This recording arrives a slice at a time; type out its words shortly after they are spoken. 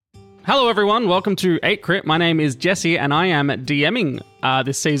Hello everyone, welcome to 8 Crit. My name is Jesse and I am DMing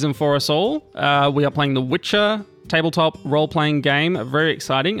this season for us all. We are playing the Witcher tabletop role-playing game. Very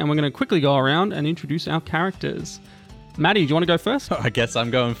exciting. And we're going to quickly go around and introduce our characters. Maddie, do you want to go first? I guess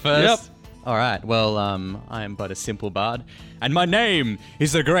I'm going first. Yep. All right. Well, I am but a simple bard. And my name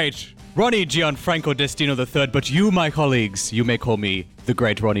is the great Ronnie Gianfranco Destino III. But you, my colleagues, you may call me the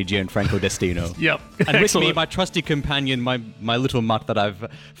great Ronnie Gianfranco Destino. Yep. And with me, my trusty companion, my little mutt that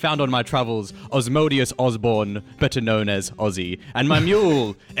I've found on my travels, Osmodius Osborne, better known as Ozzy. And my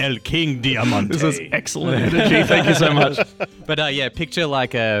mule, El King Diamante. This is excellent energy. Thank you so much. But picture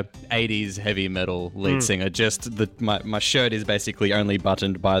like a 80s heavy metal lead singer. Just my shirt is basically only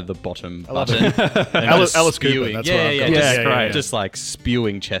buttoned by the bottom button. Alice Cooper, that's what I've got. Yeah, just like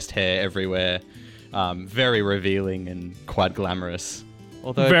spewing chest hair everywhere. Very revealing and quite glamorous.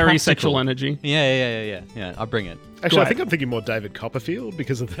 Although Very practical. sexual energy. Yeah. I bring it. Actually, I think I'm thinking more David Copperfield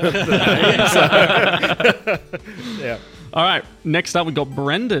because of the name. Yeah. All right, next up we got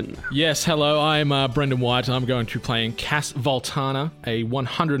Brendan. Yes, hello, I'm Brendan White, and I'm going to be playing Cass Voltana, a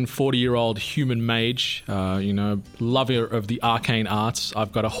 140-year-old human mage, lover of the arcane arts.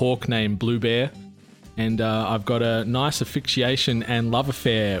 I've got a hawk named Blue Bear, and I've got a nice asphyxiation and love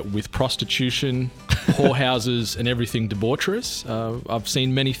affair with prostitution, whorehouses, and everything debaucherous. I've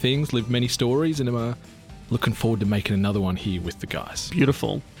seen many things, lived many stories, and I'm looking forward to making another one here with the guys.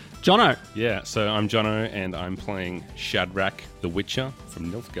 Beautiful. Jono. Yeah, so I'm Jono, and I'm playing Shadrach the Witcher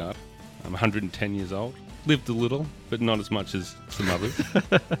from Nilfgaard. I'm 110 years old. Lived a little, but not as much as some others.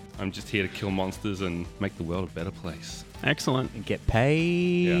 I'm just here to kill monsters and make the world a better place. Excellent. And get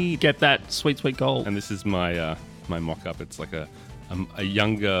paid. Get that sweet, sweet gold. And this is my my mock-up. It's like a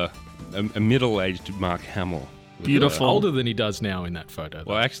younger, a middle-aged Mark Hamill. Beautiful. Older than he does now in that photo.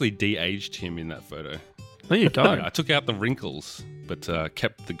 Well, I actually de-aged him in that photo. There you go. I took out the wrinkles, but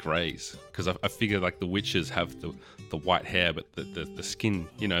kept the greys, because I figure like the witches have the white hair, but the skin,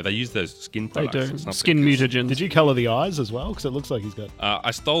 they use those skin They products. do. or something. Skin mutagens. Did you colour the eyes as well? Because it looks like he's got...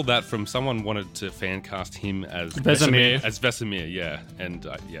 I stole that from someone wanted to fan cast him as Vesemir. As Vesemir, yeah. And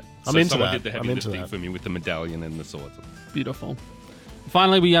yeah. I'm So into someone that. did the I'm heavy into lifting that. for me with the medallion and the sword. Beautiful.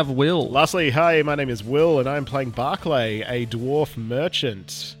 Finally, we have Will. Lastly, hi, my name is Will, and I'm playing Barclay, a dwarf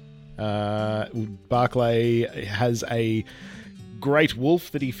merchant. Barclay has a great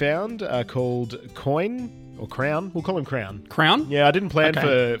wolf that he found called Coin, or Crown. We'll call him Crown. Crown? Yeah, I didn't plan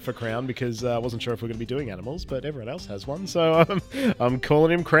Okay. for Crown because I wasn't sure if we're going to be doing animals, but everyone else has one, so I'm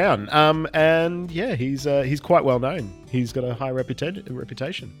calling him Crown. And yeah, he's quite well known. He's got a high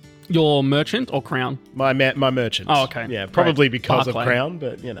reputation. Your merchant or crown? My merchant. Oh, okay. Yeah, probably Great. because Barclay. of Crown,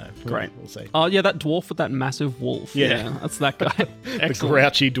 but Great. We'll see. Oh, yeah, that dwarf with that massive wolf. Yeah. That's that guy. The Excellent.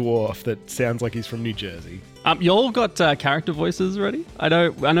 grouchy dwarf that sounds like he's from New Jersey. You all got character voices ready? I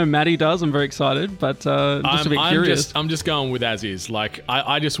know Maddie does. I'm very excited, but just a bit curious. I'm just going with as is. Like,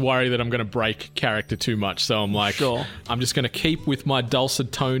 I just worry that I'm going to break character too much. So I'm like, Sure. I'm just going to keep with my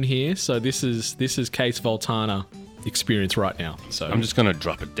dulcet tone here. So this is Case Voltana experience right now. So I'm just going to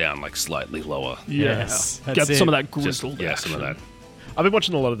drop it down like slightly lower. Yes. That's Get it. some of that Just, grizzled yeah, some of that. I've been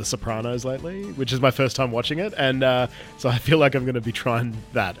watching a lot of The Sopranos lately, which is my first time watching it, and so I feel like I'm going to be trying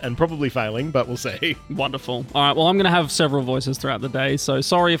that, and probably failing, but we'll see. Wonderful. All right, well, I'm going to have several voices throughout the day, so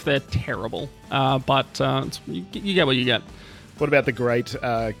sorry if they're terrible, but you get what you get. What about the great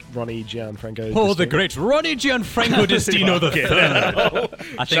Ronnie Gianfranco? Oh, the great Ronnie Gianfranco Destino III. I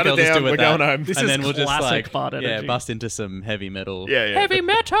think Shut I'll it just down, do it we're that. going home. This and is then we'll just classic bard energy. bust into some heavy metal. Yeah. Heavy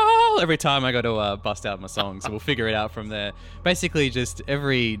metal! Every time I got to bust out my song, so we'll figure it out from there. Basically, just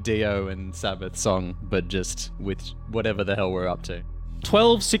every Dio and Sabbath song, but just with whatever the hell we're up to.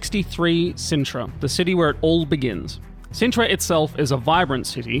 1263 Sintra, the city where it all begins. Sintra itself is a vibrant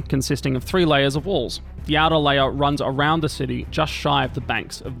city consisting of 3 layers of walls. The outer layer runs around the city just shy of the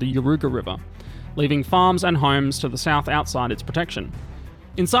banks of the Yaruga River, leaving farms and homes to the south outside its protection.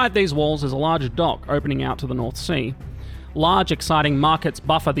 Inside these walls is a large dock opening out to the North Sea. Large, exciting markets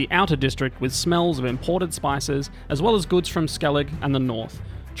buffer the outer district with smells of imported spices, as well as goods from Skellig and the north.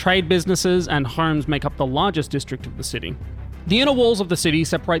 Trade businesses and homes make up the largest district of the city. The inner walls of the city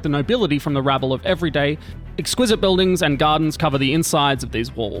separate the nobility from the rabble of everyday. Exquisite buildings and gardens cover the insides of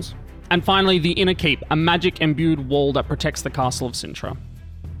these walls. And finally, the Inner Keep, a magic-imbued wall that protects the castle of Sintra.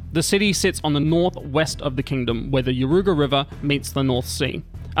 The city sits on the northwest of the kingdom, where the Yaruga River meets the North Sea.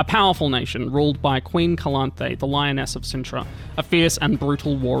 a powerful nation ruled by Queen Calanthe, the Lioness of Sintra, a fierce and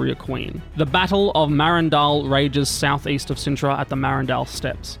brutal warrior queen. The Battle of Marandal rages southeast of Sintra at the Marandal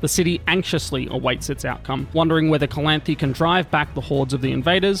Steppes. The city anxiously awaits its outcome, wondering whether Calanthe can drive back the hordes of the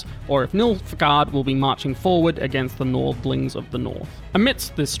invaders, or if Nilfgaard will be marching forward against the Nordlings of the north.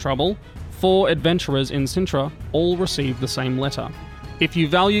 Amidst this trouble, 4 adventurers in Sintra all receive the same letter. If you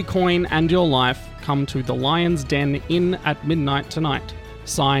value coin and your life, come to the Lion's Den Inn at midnight tonight.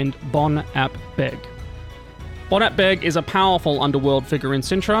 Signed, Bon Ap Beg. Bon Ap Beg is a powerful underworld figure in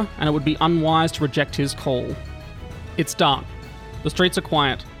Sintra, and it would be unwise to reject his call. It's dark. The streets are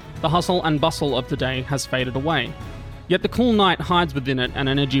quiet. The hustle and bustle of the day has faded away. Yet the cool night hides within it an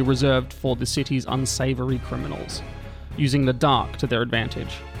energy reserved for the city's unsavory criminals, using the dark to their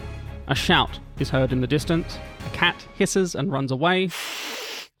advantage. A shout is heard in the distance. A cat hisses and runs away.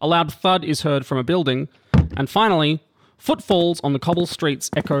 A loud thud is heard from a building. And finally, footfalls on the cobble streets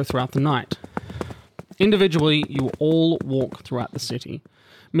echo throughout the night. Individually, you all walk throughout the city.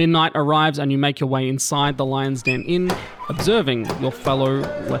 Midnight arrives and you make your way inside the Lion's Den Inn, observing your fellow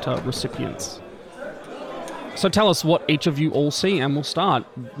letter recipients. So tell us what each of you all see, and we'll start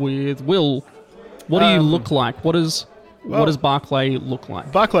with Will. What do you look like? What does Barclay look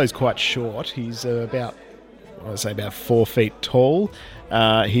like? Barclay's quite short. He's about 4 feet tall.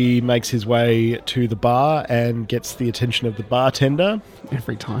 He makes his way to the bar and gets the attention of the bartender.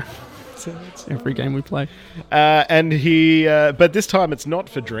 Every time. Every game we play. And he, but this time it's not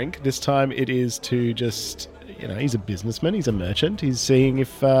for drink. This time it is to just, he's a businessman. He's a merchant. He's seeing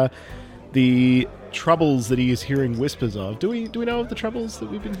if the troubles that he is hearing whispers of. Do we know of the troubles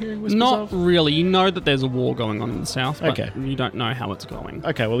that we've been hearing whispers of? Not really. You know that there's a war going on in the south, but Okay. you don't know how it's going.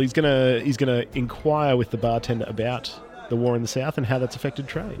 Okay, well he's gonna inquire with the bartender about the war in the south and how that's affected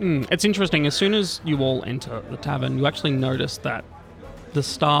trade. It's interesting. As soon as you all enter the tavern, you actually notice that the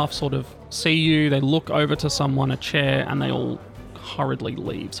staff sort of see you, they look over to someone, a chair, and they all hurriedly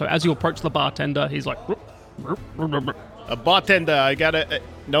leave. So as you approach the bartender, he's like... A bartender, I gotta...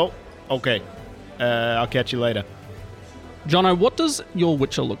 no? Okay. I'll catch you later. Jono, what does your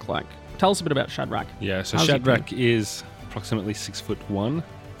Witcher look like? Tell us a bit about Shadrach. Yeah, so How's he Shadrach is approximately 6'1".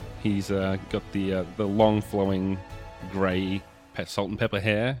 He's got the long flowing grey salt and pepper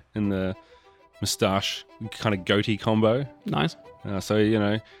hair and the moustache kind of goatee combo. Nice. So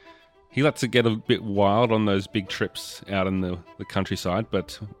he lets it get a bit wild on those big trips out in the countryside,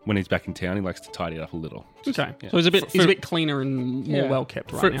 but when he's back in town, he likes to tidy it up a little. Okay. Yeah. So he's a bit cleaner and more well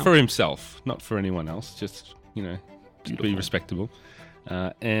kept right now. For himself, not for anyone else. Just to be respectable.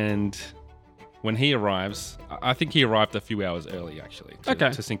 And when he arrives, I think he arrived a few hours early, actually.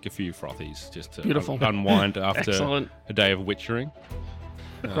 To sink a few frothies, just to unwind after a day of witchering.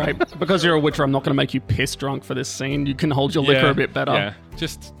 Great. Because you're a Witcher, I'm not going to make you piss drunk for this scene. You can hold your liquor a bit better. Yeah,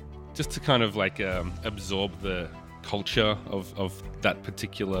 just to kind of like absorb the culture of that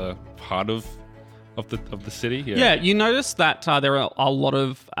particular part of the city. Yeah, you notice that there are a lot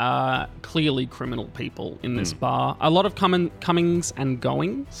of clearly criminal people in this bar. A lot of comings and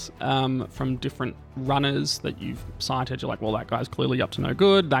goings from different runners that you've cited. You're like, well, that guy's clearly up to no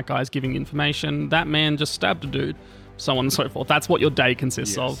good. That guy's giving information. That man just stabbed a dude. So on and so forth. That's what your day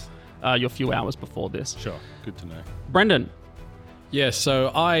consists of, your few hours before this. Sure, good to know. Brendan. Yeah,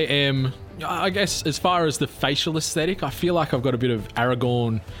 so I guess as far as the facial aesthetic, I feel like I've got a bit of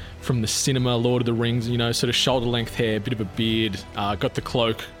Aragorn from the cinema, Lord of the Rings, sort of shoulder length hair, bit of a beard, got the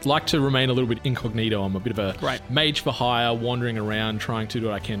cloak. Like to remain a little bit incognito. I'm a bit of a mage for hire, wandering around, trying to do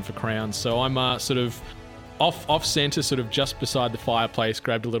what I can for crowns. So I'm sort of off center, sort of just beside the fireplace,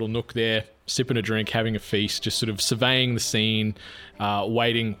 grabbed a little nook there, sipping a drink, having a feast, just sort of surveying the scene,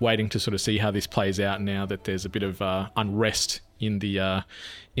 waiting to sort of see how this plays out now that there's a bit of unrest in the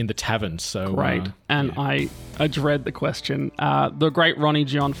tavern. So great. I dread the question. The great Ronnie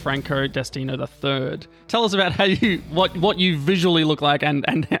Gianfranco Destino III. Tell us about what you visually look like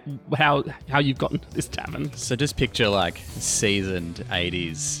and how you've gotten to this tavern. So just picture like seasoned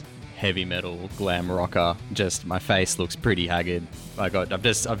 80s heavy metal glam rocker. Just my face looks pretty haggard.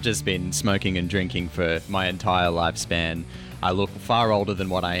 I've just been smoking and drinking for my entire lifespan. I look far older than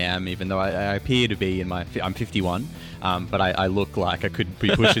what I am, even though I appear to be I'm 51, but I look like I could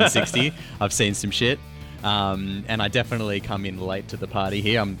be pushing 60. I've seen some shit. And I definitely come in late to the party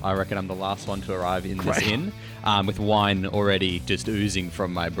here. I reckon I'm the last one to arrive in this inn, with wine already just oozing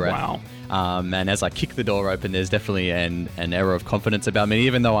from my breath. Wow. And as I kick the door open, there's definitely an air of confidence about me.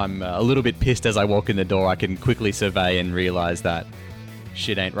 Even though I'm a little bit pissed as I walk in the door, I can quickly survey and realize that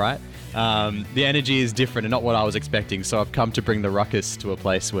shit ain't right. The energy is different and not what I was expecting, so I've come to bring the ruckus to a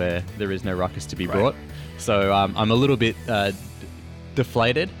place where there is no ruckus to be brought. So I'm a little bit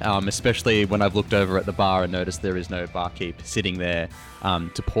deflated, especially when I've looked over at the bar and noticed there is no barkeep sitting there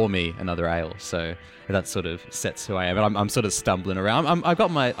to pour me another ale. So that sort of sets who I am. And I'm sort of stumbling around. I've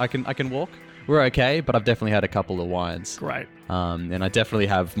got I can walk. We're okay, but I've definitely had a couple of wines. Great. And I definitely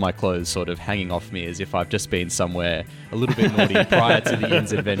have my clothes sort of hanging off me as if I've just been somewhere a little bit naughty prior to the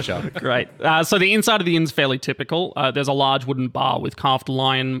inn's adventure. Great. So the inside of the inn's fairly typical. There's a large wooden bar with carved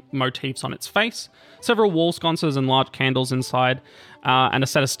lion motifs on its face, several wall sconces and large candles inside, and a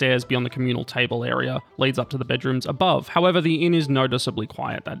set of stairs beyond the communal table area leads up to the bedrooms above. However, the inn is noticeably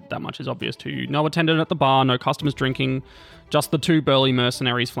quiet. That much is obvious to you. No attendant at the bar, no customers drinking, just the two burly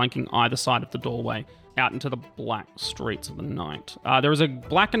mercenaries flanking either side of the doorway out into the black streets of the night. There is a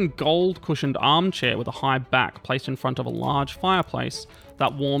black and gold cushioned armchair with a high back placed in front of a large fireplace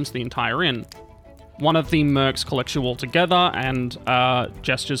that warms the entire inn. One of the mercs collects you all together and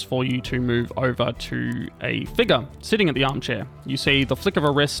gestures for you to move over to a figure sitting at the armchair. You see the flick of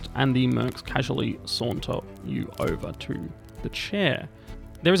a wrist and the mercs casually saunter you over to the chair.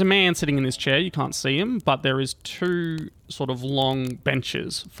 There is a man sitting in this chair, you can't see him, but there is two sort of long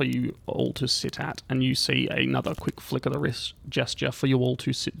benches for you all to sit at, and you see another quick flick of the wrist gesture for you all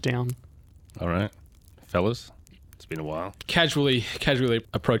to sit down. All right, fellas, it's been a while. Casually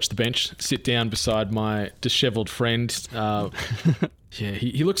approach the bench, sit down beside my disheveled friend. Yeah,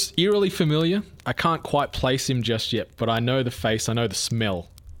 he looks eerily familiar. I can't quite place him just yet, but I know the face, I know the smell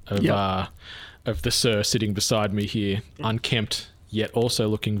of the sir sitting beside me here, unkempt, yet also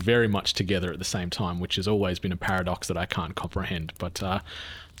looking very much together at the same time, which has always been a paradox that I can't comprehend. But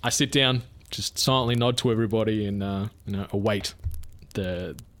I sit down, just silently nod to everybody, and await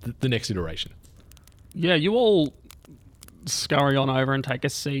the next iteration. Yeah, you all scurry on over and take a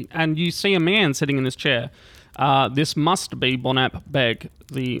seat, and you see a man sitting in this chair. This must be Bonap Beg,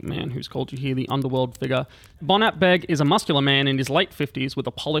 the man who's called you here, the underworld figure. Bonap Beg is a muscular man in his late 50s with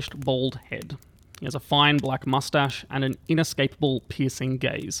a polished, bald head. He has a fine black mustache and an inescapable piercing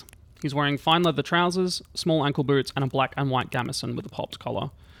gaze. He's wearing fine leather trousers, small ankle boots, and a black and white gamison with a popped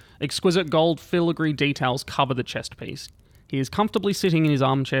collar. Exquisite gold filigree details cover the chest piece. He is comfortably sitting in his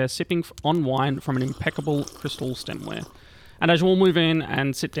armchair, sipping on wine from an impeccable crystal stemware. And as you all move in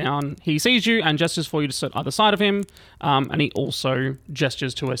and sit down, he sees you and gestures for you to sit either side of him, and he also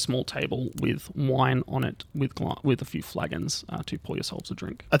gestures to a small table with wine on it with a few flagons to pour yourselves a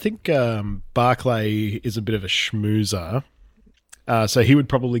drink. I think Barclay is a bit of a schmoozer, so he would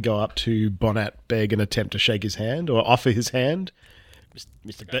probably go up to Bonap Beg and attempt to shake his hand or offer his hand.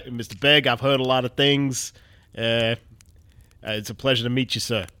 Mr. Beg, I've heard a lot of things. It's a pleasure to meet you,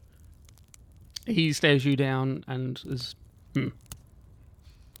 sir. He stares you down and is...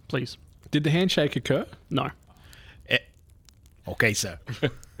 Please. Did the handshake occur? No. Okay, sir.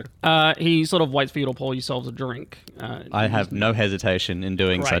 He sort of waits for you to pour yourselves a drink. I have no hesitation in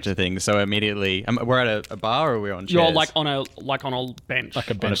doing such a thing. So immediately, we're at a bar or we're on chairs? You're like on a bench. Like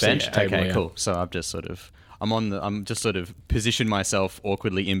a bench. On a bench? Table, okay, yeah. cool. So I'm just sort of positioned myself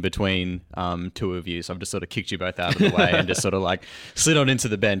awkwardly in between two of you. So I've just sort of kicked you both out of the way and just sort of like slid on into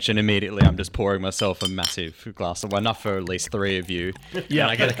the bench, and immediately I'm just pouring myself a massive glass of wine, enough for at least three of you. Yeah.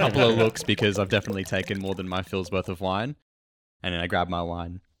 And I get a couple of looks because I've definitely taken more than my fill's worth of wine. And then I grab my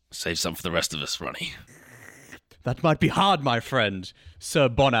wine. Save some for the rest of us, Ronnie. That might be hard, my friend. Sir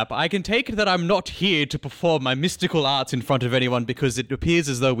Bonap, I can take it that I'm not here to perform my mystical arts in front of anyone because it appears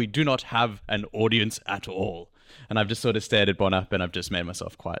as though we do not have an audience at all. And I've just sort of stared at Bonap and I've just made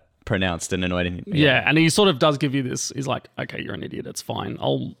myself quite pronounced and annoyed. Yeah, and he sort of does give you this. He's like, okay, you're an idiot. It's fine.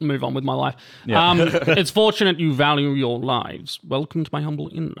 I'll move on with my life. Yeah. It's fortunate you value your lives. Welcome to my humble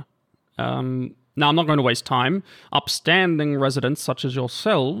inn. Now, I'm not going to waste time. Upstanding residents such as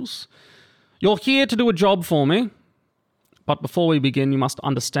yourselves, you're here to do a job for me. But before we begin, you must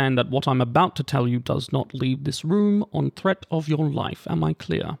understand that what I'm about to tell you does not leave this room on threat of your life. Am I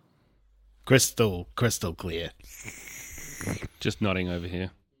clear? Crystal clear. Just nodding over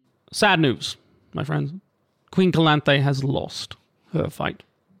here. Sad news, my friends. Queen Calanthe has lost her fight.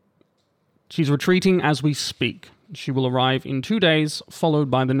 She's retreating as we speak. She will arrive in 2 days,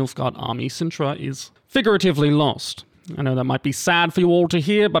 followed by the Nilfgaard army. Cintra is figuratively lost. I know that might be sad for you all to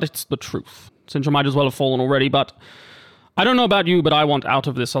hear, but it's the truth. Cintra might as well have fallen already, but I don't know about you, but I want out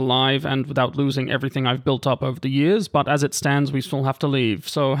of this alive and without losing everything I've built up over the years, but as it stands, we still have to leave.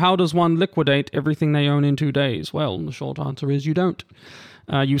 So how does one liquidate everything they own in 2 days? Well, the short answer is you don't.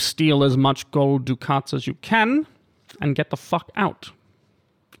 You steal as much gold ducats as you can and get the fuck out,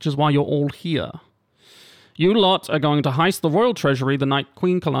 which is why you're all here. You lot are going to heist the royal treasury the night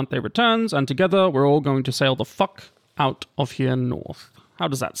Queen Calanthe returns, and together we're all going to sail the fuck out of here north. How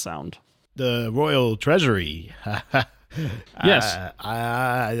does that sound? The royal treasury. Yes.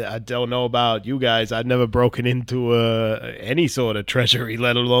 I don't know about you guys. I've never broken into any sort of treasury,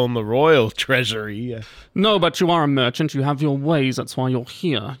 let alone the royal treasury. No, but you are a merchant. You have your ways. That's why you're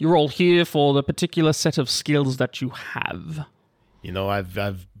here. You're all here for the particular set of skills that you have. You know,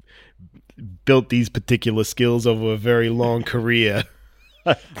 I've built these particular skills over a very long career.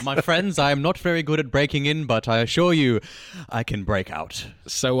 My friends, I am not very good at breaking in, but I assure you, I can break out.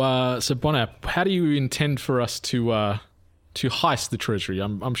 So Bonap, how do you intend for us to heist the treasury?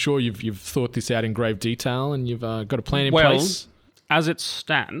 I'm sure you've thought this out in grave detail, and you've got a plan in place. As it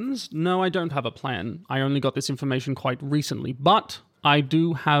stands, no, I don't have a plan. I only got this information quite recently, but I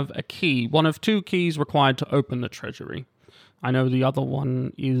do have a key. One of 2 keys required to open the treasury. I know the other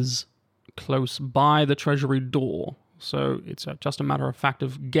one is close by the treasury door. So it's just a matter of fact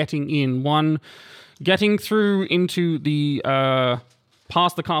of getting in. One, getting through into the,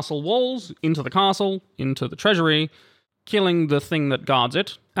 past the castle walls, into the castle, into the treasury, killing the thing that guards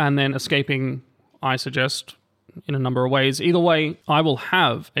it, and then escaping, I suggest, in a number of ways. Either way, I will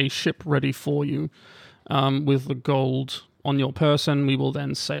have a ship ready for you with the gold on your person. We will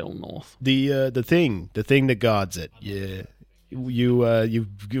then sail north. The thing that guards it. Yeah, you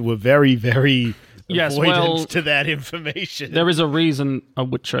were very, very Yes, avoidant to that information. There is a reason a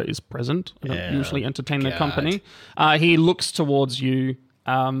Witcher is present. I don't usually entertain their company. He looks towards you,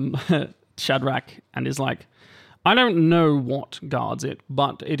 Shadrach, and is like, I don't know what guards it,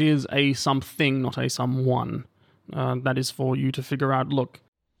 but it is a something, not a someone. That is for you to figure out. Look,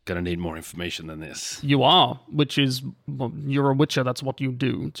 Gonna need more information than this. you are, which is, well, you're a Witcher, that's what you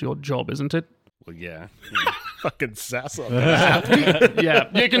do. It's your job, isn't it? Well, yeah. Fucking sass on that. Yeah,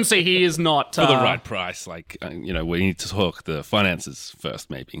 you can see he is not... For the right price, like, we need to talk the finances first,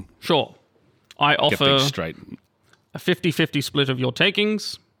 maybe. Sure. I Get offer things straight. a 50-50 split of your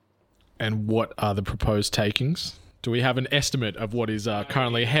takings. And what are the proposed takings? Do we have an estimate of what is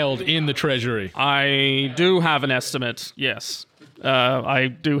currently held in the treasury? I do have an estimate, yes. I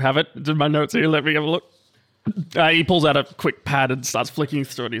do have it. It's in my notes here. Let me have a look. He pulls out a quick pad and starts flicking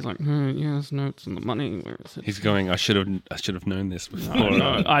through it. He's like, yes, notes and the money. Where is it? He's going, I should have known this before.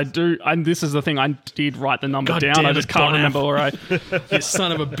 No, I do. And this is the thing. I did write the number God down. damn I it, just can't Bonap. remember where I... You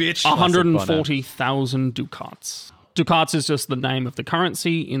son of a bitch. 140,000 ducats. Ducats is just the name of the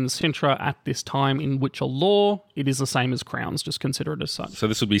currency in Sintra at this time in Witcher law. It is the same as crowns. Just consider it as such. So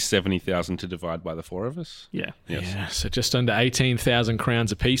this would be 70,000 to divide by the 4 of us? Yeah. Yes. Yeah, so just under 18,000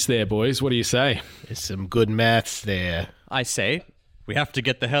 crowns apiece there, boys. What do you say? There's some good maths there. I say, we have to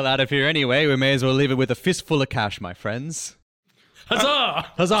get the hell out of here anyway. We may as well leave it with a fistful of cash, my friends. Huzzah!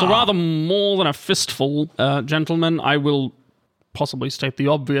 Huzzah! So rather more than a fistful, gentlemen, I will possibly state the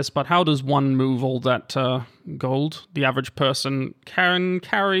obvious, but how does one move all that gold? The average person can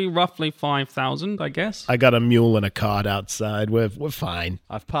carry roughly 5,000, I guess. I got a mule and a cart outside. We're fine.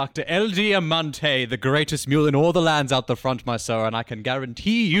 I've parked a El Diamante, the greatest mule in all the lands out the front, my sir, and I can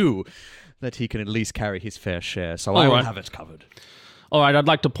guarantee you that he can at least carry his fair share, so I will right. have it covered. All right, I'd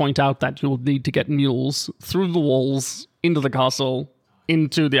like to point out that you'll need to get mules through the walls, into the castle,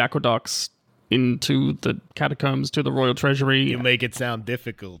 into the aqueducts, into the catacombs, to the royal treasury. You make it sound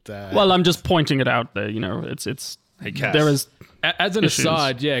difficult. Well, I'm just pointing it out there. It's. Hey, Cass. There is. As an issues.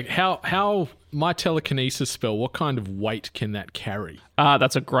 aside, yeah, how my telekinesis spell, what kind of weight can that carry?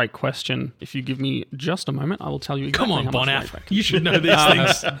 That's a great question. If you give me just a moment, I will tell you. Exactly Come on, how much weight Bonap. that can- You should know these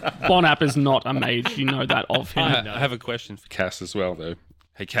things. Bonap is not a mage. You know that of him. I have a question for Cass as well, though.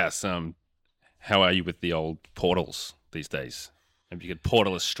 Hey, Cass, how are you with the old portals these days? Maybe you could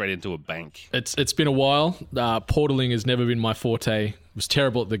portal us straight into a bank. It's been a while. Portaling has never been my forte. I was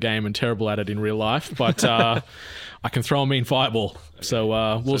terrible at the game and terrible at it in real life, but I can throw a mean fireball.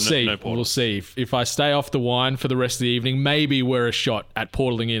 So we'll see. no portals. We'll see. If I stay off the wine for the rest of the evening, maybe we're a shot at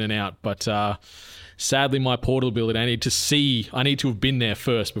portaling in and out. But sadly, my portal ability, I need to have been there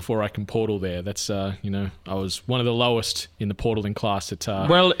first before I can portal there. That's, I was one of the lowest in the portaling class at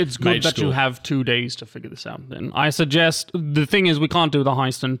Well, it's good mage that you school. have 2 days to figure this out then. I suggest, the thing is, we can't do the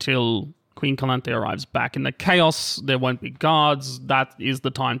heist until Queen Calanthe arrives back in the chaos. There won't be guards. That is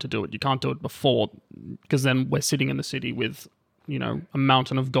the time to do it. You can't do it before, because then we're sitting in the city with, a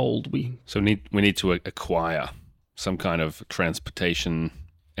mountain of gold. So we need to acquire some kind of transportation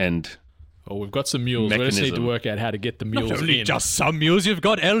and... Oh, we've got some mules. We just need to Mechanism. work out how to get the mules Not only in. just some mules, you've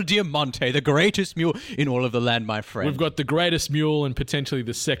got El Diamante, the greatest mule in all of the land, my friend. We've got the greatest mule and potentially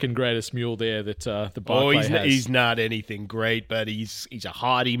the second greatest mule there that the Barclay has. he's not anything great, but he's a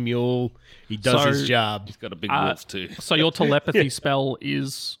hardy mule. He does his job. He's got a big wolf, too. So your telepathy spell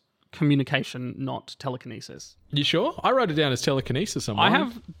is communication, not telekinesis. You sure? I wrote it down as telekinesis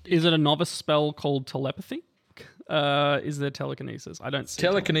somewhere. Is it a novice spell called telepathy? is there telekinesis? I don't see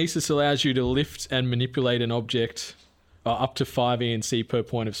Telekinesis allows you to lift and manipulate an object up to 5 ENC per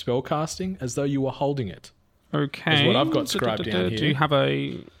point of spell casting, as though you were holding it. Okay. Is what I've got scribed down here. Do you have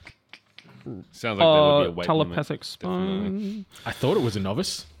a Sounds like there would be a weight telepathic limit. Definitely. spine? I thought it was a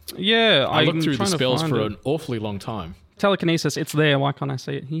novice. Yeah, I looked I'm through the trying to spells find for it. an awfully long time. Telekinesis, it's there. Why can't I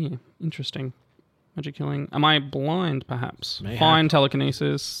see it here? Interesting. Magic killing. Am I blind, perhaps? Mayhap. Fine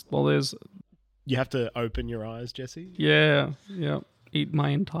telekinesis. Well, there's... You have to open your eyes, Jesse. Yeah. Eat my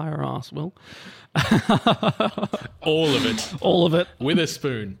entire ass, Will. All of it. All of it. With a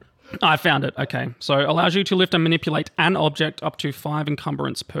spoon. I found it. Okay. So allows you to lift and manipulate an object up to 5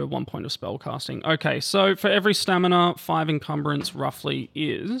 encumbrance per 1 point of spell casting. Okay, so for every stamina, 5 encumbrance roughly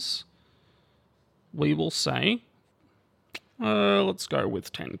is... We will say... let's go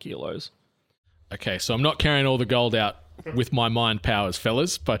with 10 kilos. Okay, so I'm not carrying all the gold out with my mind powers,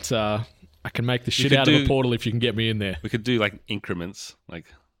 fellas, but I can make the shit could out of a do- portal if you can get me in there. We could do like increments, like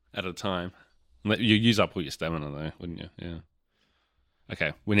at a time. You use up all your stamina though, wouldn't you? Yeah.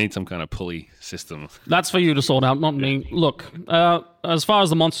 Okay, we need some kind of pulley system. That's for you to sort out, not me. Look, as far as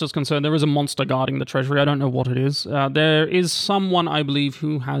the monster's concerned, there is a monster guarding the treasury. I don't know what it is. There is someone, I believe,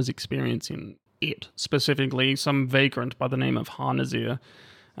 who has experience in it. Specifically, some vagrant by the name of Harnazir,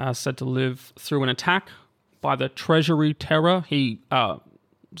 said to live through an attack by the treasury terror. He,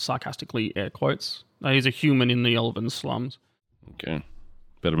 sarcastically air quotes, he's a human in the elven slums. Okay,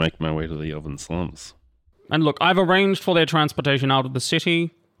 better make my way to the elven slums. And look, I've arranged for their transportation out of the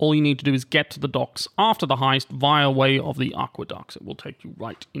city. All you need to do is get to the docks after the heist via way of the aqueducts. It will take you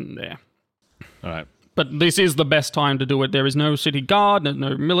right in there. All right. But this is the best time to do it. There is no city guard, there's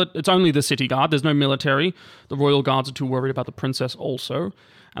no it's only the city guard. There's no military. The royal guards are too worried about the princess also.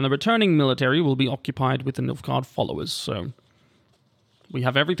 And the returning military will be occupied with the Nilfgaard followers. So we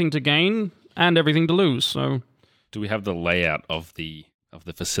have everything to gain and everything to lose. So Do we have the layout of the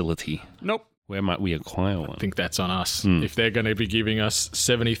facility? nope. Where might we acquire one? I think that's on us. If they're going to be giving us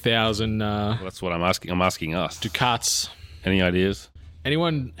 70,000 Well, that's what I'm asking. I'm asking us. ducats. Any ideas?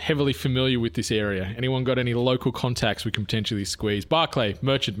 Anyone heavily familiar with this area? Anyone got any local contacts we can potentially squeeze? Barclay,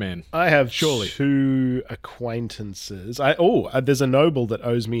 merchantman. I have Surely. 2 acquaintances. There's a noble that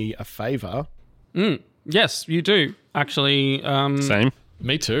owes me a favour. Yes, you do. Actually, Same.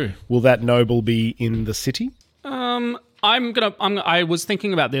 Me too. Will that noble be in the city? I was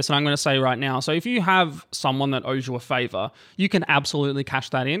thinking about this, and I'm gonna say right now. So, if you have someone that owes you a favor, you can absolutely cash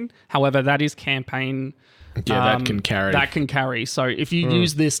that in. However, that is campaign. Yeah, that can carry. That can carry. So, if you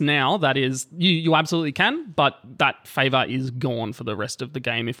use this now, that is you absolutely can. But that favor is gone for the rest of the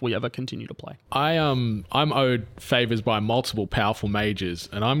game if we ever continue to play. I'm owed favors by multiple powerful mages,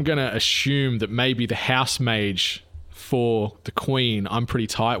 and I'm gonna assume that maybe the house mage for the queen I'm pretty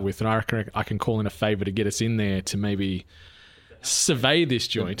tight with, and I reckon I can call in a favor to get us in there to maybe survey this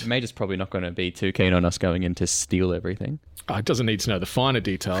joint. Mage is probably not going to be too keen on us going in to steal everything. It doesn't need to know the finer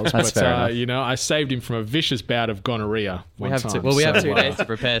details, That's but fair enough. I saved him from a vicious bout of gonorrhea We one have time. we have so, 2 days to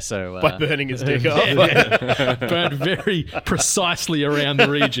prepare, so By burning his dick off. burned very precisely around the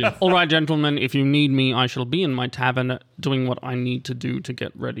region. All right, gentlemen, if you need me, I shall be in my tavern doing what I need to do to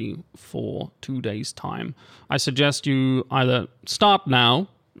get ready for 2 days' time. I suggest you either start now,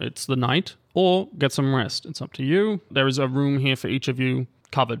 it's the night, or get some rest. It's up to you. There is a room here for each of you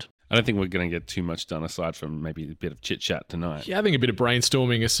covered. I don't think we're going to get too much done aside from maybe a bit of chit chat tonight. Yeah, I think a bit of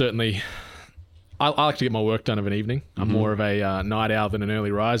brainstorming is certainly... I like to get my work done of an evening. I'm more of a night owl than an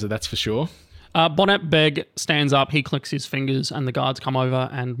early riser, that's for sure. Bonnet Beg stands up, he clicks his fingers, and the guards come over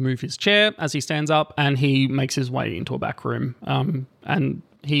and move his chair as he stands up, and he makes his way into a back room. And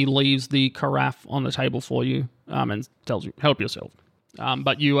he leaves the carafe on the table for you and tells you, help yourself.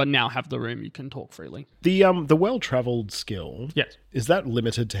 But you now have the room, you can talk freely. The well-travelled skill, Yes. is that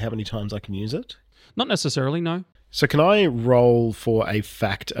limited to how many times I can use it? Not necessarily, no. So can I roll for a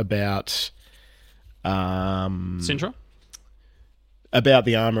fact about Sintra? about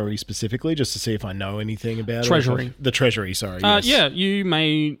the armory specifically, just to see if I know anything about Treasury. it? The treasury, sorry. Yes. Yeah, you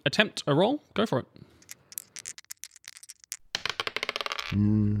may attempt a roll. Go for it.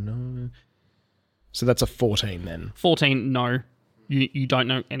 No. So that's a 14 then. 14, no. You don't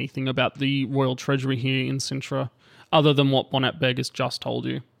know anything about the royal treasury here in Sintra, other than what Bonnet Beg has just told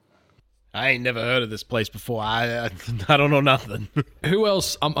you. I ain't never heard of this place before. I don't know nothing. Who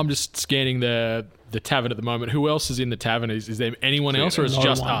else? I'm just scanning the tavern at the moment. Who else is in the tavern? Is there anyone else, or is it No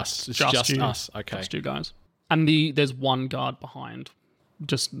just one. us? It's just you. us. Okay. Just you guys. And there's one guard behind,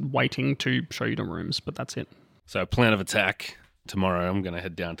 just waiting to show you the rooms, but that's it. So, plan of attack. Tomorrow I'm going to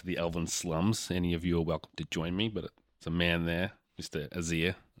head down to the elven slums. Any of you are welcome to join me, but it's a man there, Mr.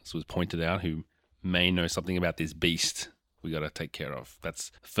 Azir, as was pointed out, who may know something about this beast we got to take care of. That's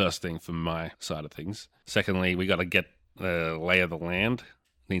the first thing from my side of things. Secondly, we got to get the lay of the land.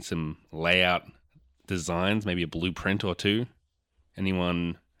 Need some layout designs, maybe a blueprint or two.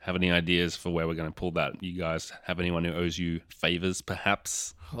 Anyone have any ideas for where we're going to pull that? You guys have anyone who owes you favors,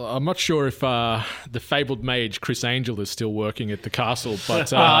 perhaps? Well, I'm not sure if the fabled mage Chris Angel is still working at the castle,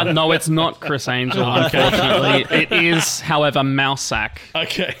 but no, it's not Chris Angel, unfortunately. It is, however, Mousesack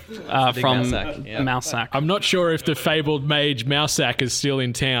okay. from Mousesack, yeah. Mousesack. I'm not sure if the fabled mage Mousesack is still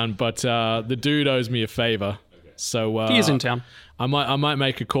in town, but the dude owes me a favor. So He is in town. I might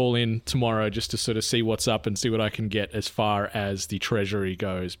make a call in tomorrow just to sort of see what's up and see what I can get as far as the treasury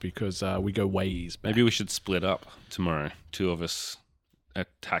goes, because we go ways back. Maybe we should split up tomorrow. Two of us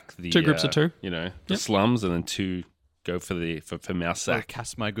attack the... Two groups of two? The slums, and then two go for Mousesack.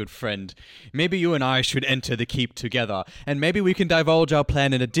 Cass, my good friend, maybe you and I should enter the keep together, and maybe we can divulge our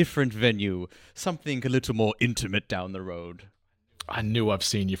plan in a different venue, something a little more intimate down the road. I knew I've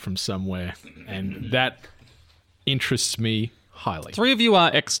seen you from somewhere, and that interests me highly. 3 of you are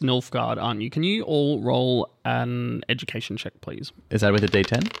ex-Nilfgaard, aren't you? Can you all roll an education check, please? Is that with a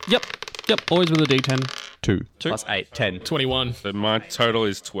D10? Yep, always with a D10. 2. Plus 8, 10. 21. So my total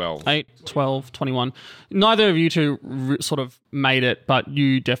is 12. 8, 12, 21. Neither of you two sort of made it, but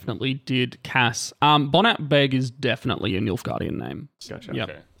you definitely did, Cass. Bonap Beg is definitely a Nilfgaardian name. Gotcha. Yep.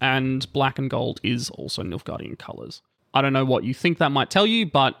 Okay. And black and gold is also Nilfgaardian colours. I don't know what you think that might tell you,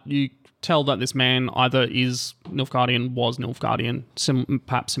 but you tell that this man either is Nilfgaardian, was Nilfgaardian,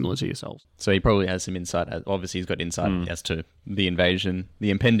 perhaps similar to yourselves. So he probably has some insight. Obviously, he's got insight as to the invasion,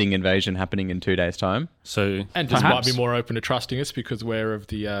 the impending invasion happening in 2 days' time. So And just Perhaps. might be more open to trusting us because we're of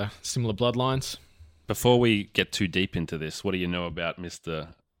the similar bloodlines. before we get too deep into this, what do you know about Mr.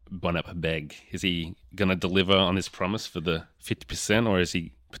 Bonap Beg? Is he going to deliver on his promise for the 50%, or is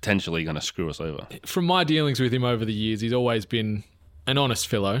he potentially going to screw us over? From my dealings with him over the years, he's always been an honest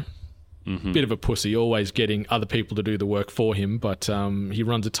fellow. Bit of a pussy, always getting other people to do the work for him, but he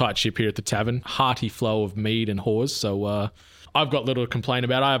runs a tight ship here at the tavern. Hearty flow of mead and whores, so I've got little to complain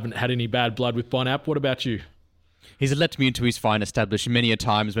about. I haven't had any bad blood with Bonap. What about you? He's let me into his fine establishment many a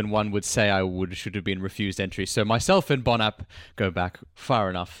times when one would say should have been refused entry. So myself and Bonap go back far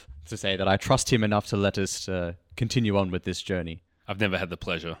enough to say that I trust him enough to let us continue on with this journey. I've never had the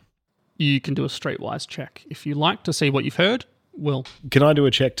pleasure. You can do a streetwise check if you like to see what you've heard. Will. Can I do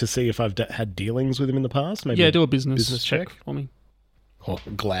a check to see if I've had dealings with him in the past? Maybe Yeah, do a business check check for me. Oh,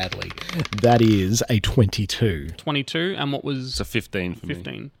 gladly. That is a 22. 22, and what was It's a 15 for me.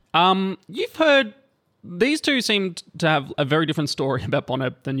 15? You've heard these two seem to have a very different story about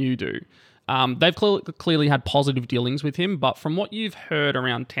Bonap than you do. They've clearly had positive dealings with him, but from what you've heard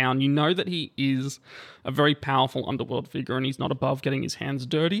around town, you know that he is a very powerful underworld figure and he's not above getting his hands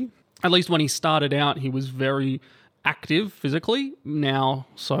dirty. At least when he started out, he was very active physically. Now,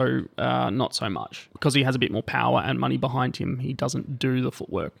 not so much. Because he has a bit more power and money behind him, he doesn't do the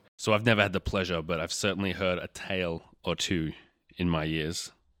footwork. So I've never had the pleasure, but I've certainly heard a tale or two in my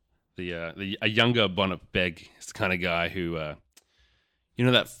years. A younger Bonap Beg is the kind of guy who, you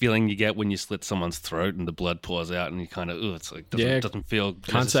know that feeling you get when you slit someoe's throat and the blood pours out and you kind of, it's like, doesn't feel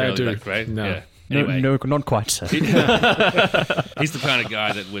Can't say I necessarily do. that great. No. Yeah. Anyway, No, not quite so. he's the kind of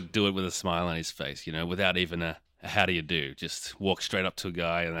guy that would do it with a smile on his face, without even a how do you do? Just walk straight up to a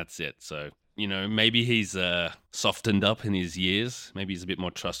guy and that's it. So, maybe he's softened up in his years. Maybe he's a bit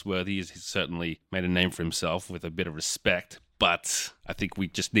more trustworthy. He's certainly made a name for himself with a bit of respect. But I think we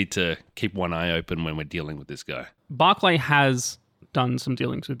just need to keep one eye open when we're dealing with this guy. Barclay has done some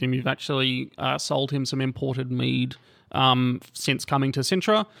dealings with him. You've actually sold him some imported mead since coming to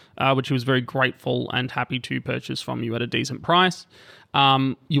Sintra, which he was very grateful and happy to purchase from you at a decent price.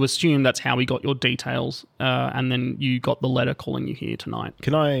 You assume that's how he got your details, and then you got the letter calling you here tonight.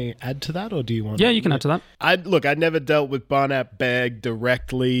 Can I add to that, or do you want? Yeah, you can add to that. I never dealt with Bonap Beg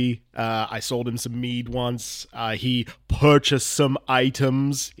directly. I sold him some mead once. He purchased some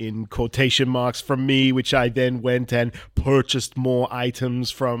items in quotation marks from me, which I then went and purchased more items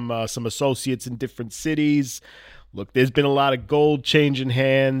from some associates in different cities. Look, there's been a lot of gold changing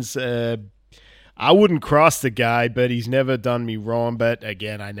hands. I wouldn't cross the guy, but he's never done me wrong. But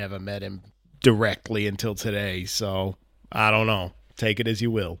again, I never met him directly until today, so I don't know. Take it as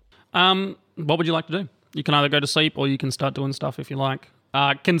you will. What would you like to do? You can either go to sleep or you can start doing stuff if you like.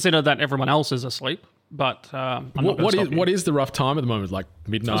 Consider that everyone else is asleep, but I'm not gonna stop you. What is the rough time at the moment? Like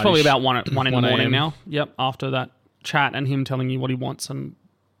midnight? It's probably about 1 in the 1 morning a.m. now. Yep, after that chat and him telling you what he wants and,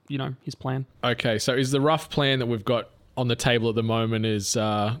 his plan. Okay, so is the rough plan that we've got on the table at the moment is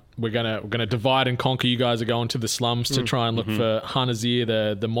we're gonna divide and conquer. You guys are going to the slums to try and look for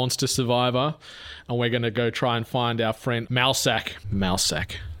Hanazir, the monster survivor, and we're gonna go try and find our friend Malsak.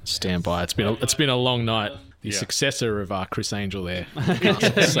 Malsak, stand by. It's been a long night. The successor of Chris Angel there.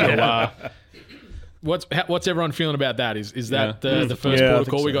 So what's everyone feeling about that? Is that the first port of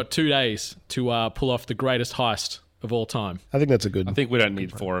call? We got 2 days to pull off the greatest heist of all time. I think that's a good. I think we don't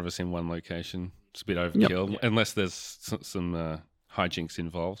need 4 of us in one location. It's a bit overkill, unless there's some hijinks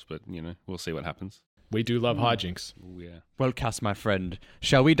involved. But we'll see what happens. We do love hijinks. Yeah. Well, Cass, my friend,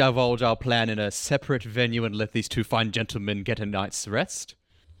 shall we divulge our plan in a separate venue and let these 2 fine gentlemen get a night's rest?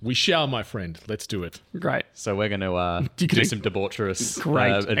 We shall, my friend. Let's do it. Great. So we're going to do some debaucherous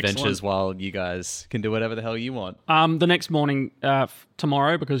adventures Excellent. while you guys can do whatever the hell you want. The next morning,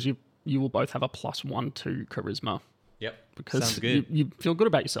 tomorrow, because you will both have a +1 to charisma. Yep. Because Sounds good. You feel good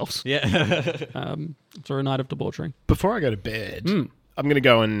about yourselves Yeah. for a night of debauchery. Before I go to bed, I'm going to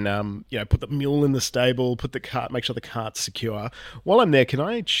go and put the mule in the stable, put the cart, make sure the cart's secure. While I'm there, can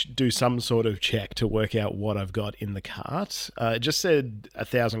I do some sort of check to work out what I've got in the cart? It just said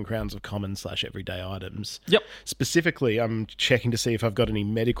 1,000 crowns of common / everyday items. Yep. Specifically, I'm checking to see if I've got any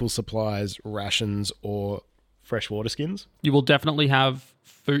medical supplies, rations, or freshwater skins. You will definitely have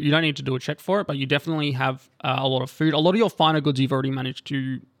food. You don't need to do a check for it, but you definitely have a lot of food. A lot of your finer goods you've already managed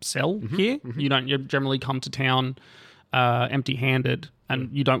to sell here. You generally come to town empty-handed, and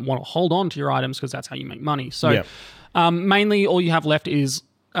you don't want to hold on to your items because that's how you make money. So mainly all you have left is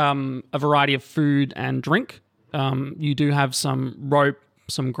a variety of food and drink. You do have some rope,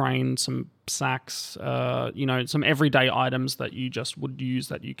 some grain, some sacks, some everyday items that you just would use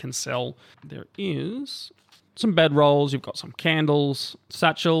that you can sell. There is some bedrolls, you've got some candles,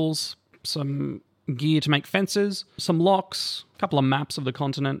 satchels, some gear to make fences, some locks, a couple of maps of the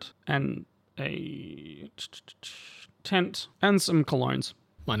continent, and a tent, and some colognes.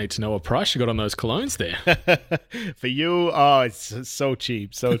 I need to know what price you got on those colognes there. For you, it's so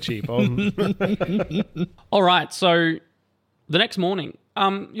cheap, so cheap. All right, so the next morning,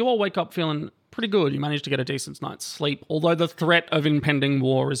 you all wake up feeling pretty good. You managed to get a decent night's sleep. Although the threat of impending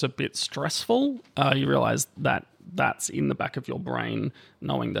war is a bit stressful, you realize that that's in the back of your brain,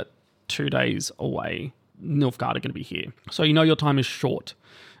 knowing that 2 days away, Nilfgaard are going to be here. So you know your time is short.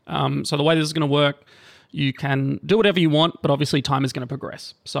 So the way this is going to work, you can do whatever you want, but obviously time is going to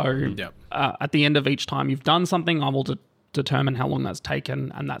progress. So at the end of each time you've done something, I will determine how long that's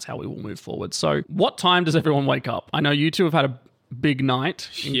taken, and that's how we will move forward. So what time does everyone wake up? I know you two have had a big night,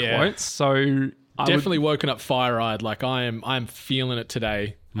 in quotes, so definitely woken up fire-eyed. Like I'm feeling it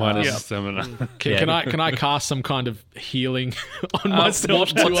today. Minus stamina. Can I cast some kind of healing on myself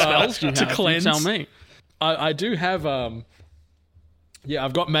to cleanse? You tell me. I do have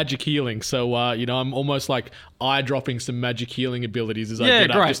I've got magic healing, so I'm almost like eye-dropping some magic healing abilities as I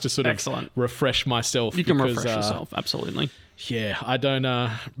get up, just to sort of refresh myself. You can refresh yourself, absolutely. Yeah, I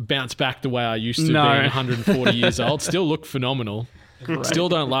don't bounce back the way I used to being 140 years old. Still look phenomenal. Great. Still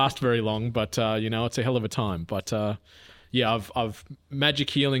don't last very long, but it's a hell of a time. But I've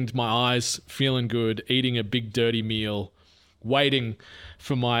magic healinged my eyes, feeling good, eating a big dirty meal, waiting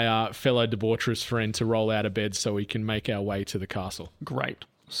for my fellow debaucherous friend to roll out of bed so we can make our way to the castle. Great.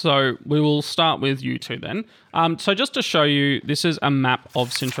 So we will start with you two then. So just to show you, this is a map of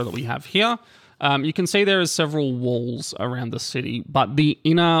Sintra that we have here. You can see there are several walls around the city, but the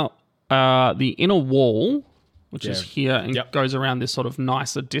inner wall, which is here and goes around this sort of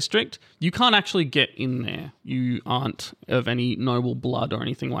nicer district, you can't actually get in there. You aren't of any noble blood or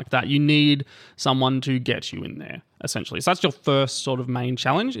anything like that. You need someone to get you in there, essentially. So that's your first sort of main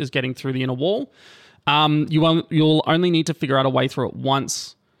challenge, is getting through the inner wall. You'll only need to figure out a way through it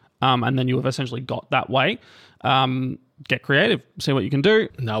once, and then you have essentially got that way. Get creative, see what you can do.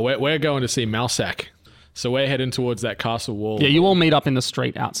 No, we're going to see Malsak. So we're heading towards that castle wall. Yeah, you all meet up in the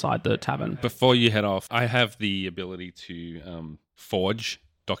street outside the tavern. Before you head off, I have the ability to forge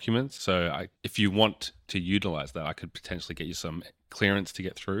documents. So if you want to utilize that, I could potentially get you some clearance to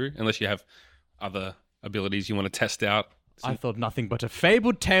get through, unless you have other abilities you want to test out. I thought nothing but a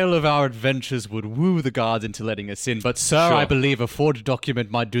fabled tale of our adventures would woo the guards into letting us in. But, sir, I believe a forged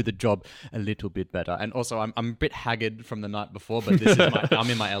document might do the job a little bit better. And also, I'm a bit haggard from the night before, but this is I'm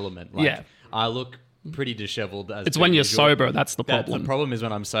in my element. I look pretty disheveled. It's when you're sober, that's the problem. The problem is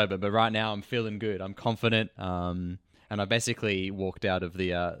when I'm sober, but right now I'm feeling good. I'm confident. And I basically walked out of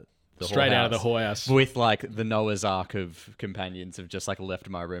the Straight out of the whorehouse. whorehouse. With like the Noah's Ark of companions have just like left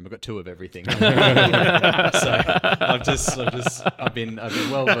my room. I've got 2 of everything. So I've been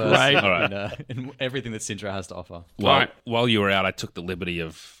well versed Right. in everything that Sintra has to offer. While you were out, I took the liberty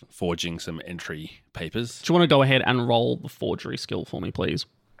of forging some entry papers. Do you want to go ahead and roll the forgery skill for me, please?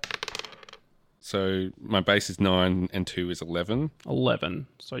 So my base is 9 and 2 is 11. 11.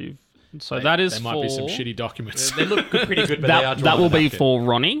 So that is There might for... be some shitty documents. They look pretty good, but they are that will drawn be napkin. for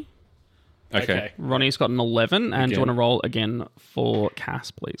Ronnie. Okay. Ronnie's got an 11. And do you Again. want to roll again for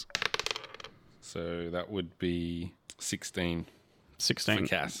Cass, please? So that would be 16 16. for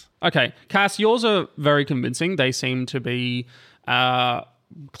Cass. Okay. Cass, yours are very convincing. They seem to be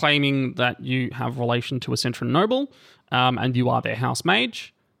claiming that you have relation to a Cintran noble, and you are their house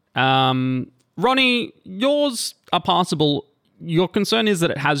mage. Ronnie, yours are passable. Your concern is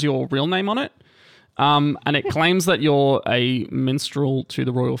that it has your real name on it, and it claims that you're a minstrel to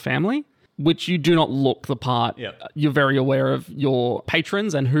the royal family, which you do not look the part. Yep. You're very aware of your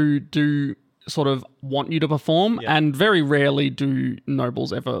patrons and who do sort of want you to perform, and very rarely do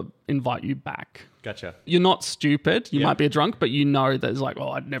nobles ever invite you back. Gotcha. You're not stupid. You might be a drunk, but you know that it's like,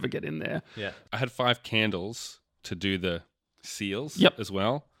 oh, I'd never get in there. Yeah. I had 5 candles to do the seals Yep. as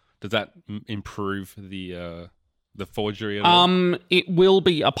well. Does that improve the forgery at all? It will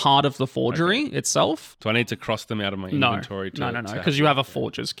be a part of the forgery itself. Do I need to cross them out of my No, inventory? no, because you have a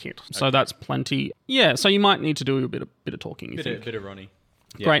forger's kit, so that's plenty. Yeah, so you might need to do a bit of talking. You think? Bit of Ronnie.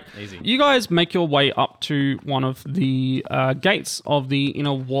 Yeah, Great. Easy. You guys make your way up to one of the gates of the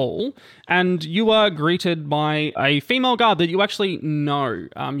inner wall, and you are greeted by a female guard that you actually know.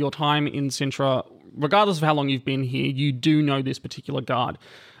 Your time in Sintra, regardless of how long you've been here, you do know this particular guard.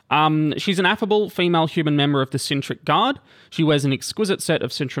 She's an affable female human member of the Cintric Guard. She wears an exquisite set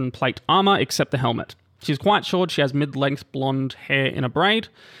of Cintran plate armor, except the helmet. She's quite short. She has mid-length blonde hair in a braid.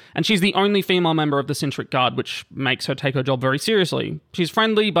 And she's the only female member of the Cintric Guard, which makes her take her job very seriously. She's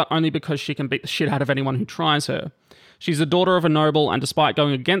friendly, but only because she can beat the shit out of anyone who tries her. She's the daughter of a noble, and despite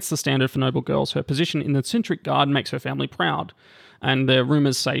going against the standard for noble girls, her position in the Cintric Guard makes her family proud. And the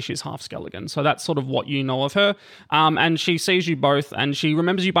rumors say she's half Skelligan. So that's sort of what you know of her. And she sees you both, and she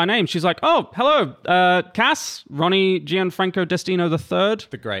remembers you by name. She's like, oh, hello, Cass, Ronnie Gianfranco Destino III.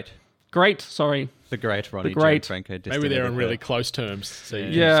 The great. Great, sorry. The great Ronnie great. Gianfranco Destino Maybe they're on III. really close terms. So you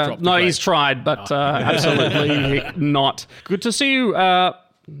Yeah, just drop the no, great. he's tried, but absolutely not. Good to see you,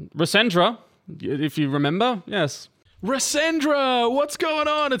 Resendra, if you remember. Yes. Rasendra, what's going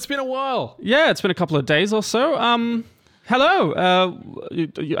on? It's been a while. Yeah, it's been a couple of days or so. Hello.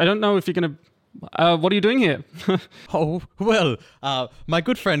 I don't know if you're going to... what are you doing here? Oh, well, my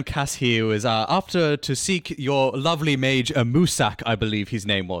good friend Cass here was after to seek your lovely mage, Musak, I believe his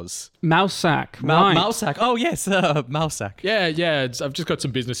name was. Mousak. Right. Mousak. Oh, yes, Mousak. Yeah, I've just got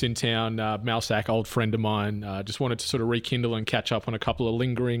some business in town. Malsak, old friend of mine. Just wanted to sort of rekindle and catch up on a couple of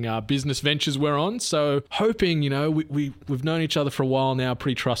lingering business ventures we're on. So hoping, we've known each other for a while now,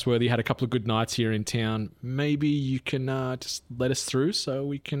 pretty trustworthy, had a couple of good nights here in town. Maybe you can just let us through so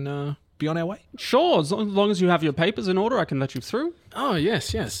we can be on our way. Sure, as long as you have your papers in order, I can let you through. Oh,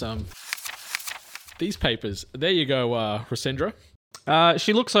 yes. These papers. There you go, Rasendra.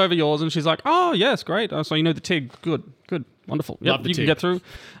 She looks over yours and she's like, oh, yes, great. So you know the TIG. Good. Wonderful. Yep, Love the you can TIG. get through.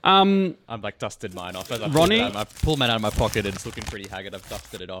 I'm like dusted mine off. As I Ronnie? I pull mine out of my pocket and it's looking pretty haggard. I've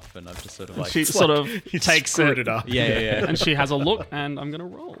dusted it off and I've just sort of like... She sort of takes it, up. Yeah. and she has a look, and I'm going to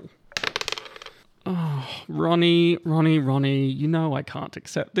roll. Oh, Ronnie, you know I can't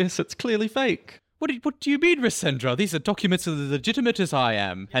accept this. It's clearly fake. What do you mean, Resendra? These are documents as legitimate as I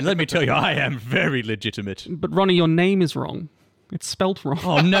am. And let me tell you, I am very legitimate. But Ronnie, your name is wrong. It's spelt wrong.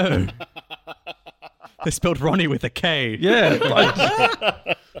 Oh, no. They spelled Ronnie with a K.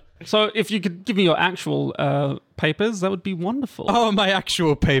 Yeah. So if you could give me your actual papers, that would be wonderful. Oh, my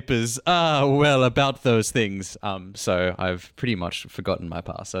actual papers. Well, about those things. So I've pretty much forgotten my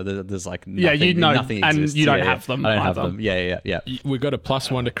past. So there's like nothing, Yeah, you know, nothing and exists. you don't Yeah, have them I don't have either. them. Yeah. We got a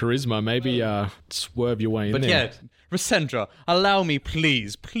 +1 to charisma. Maybe swerve your way in But there. yeah, Resendra, allow me,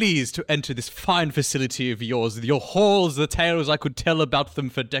 please, to enter this fine facility of yours. Your halls, the tales I could tell about them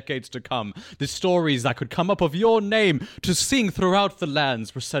for decades to come. The stories that could come up of your name to sing throughout the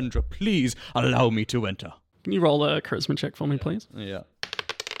lands. Resendra, please allow me to enter. Can you roll a charisma check for me, please? Yeah.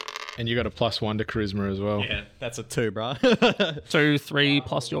 And you got a +1 to charisma as well. Yeah, that's a 2, bruh. 2, 3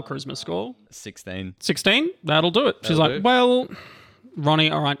 plus your charisma score. 16. 16? That'll do it. She's That'll like, do. well,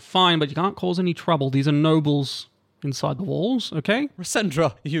 Ronnie, all right, fine, but you can't cause any trouble. These are nobles inside the walls, okay?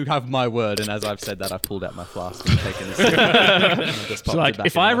 Rosendra, you have my word. And as I've said that, I've pulled out my flask and taken a sip. And I've just popped So, like, it back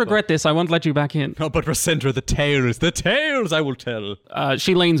if in I my regret this, I won't let you back in. Oh, but Rosendra, the tales I will tell.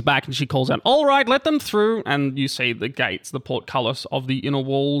 She leans back and she calls out, all right, let them through. And you see the gates, the portcullis of the inner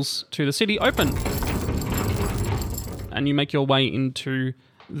walls to the city open. And you make your way into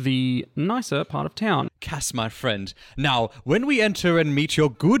the nicer part of town. Cass, my friend. Now, when we enter and meet your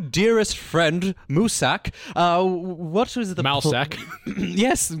good dearest friend, Musak, what is the... Malsak.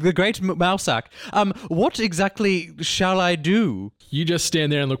 Yes, the great Malsak. What exactly shall I do? You just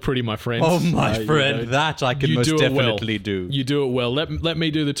stand there and look pretty, my friend. Oh, my friend, that I can You most do it well. definitely do. You do it well. Let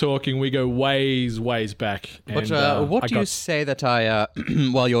me do the talking. We go ways back. But And, what I do you got- say that I,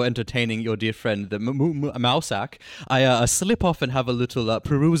 while you're entertaining your dear friend, the Mousak, I slip off and have a little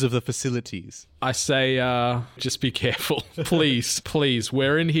peruse of the facilities? I say, just be careful. Please.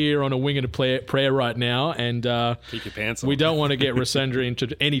 We're in here on a wing and a prayer right now, and Keep your pants on. we don't want to get Rosendra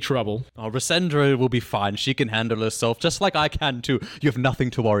into any trouble. Oh, Rosendra will be fine. She can handle herself just like I can too. You have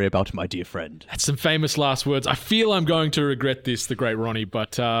nothing to worry about, my dear friend. That's some famous last words. I feel I'm going to regret this, the great Ronnie,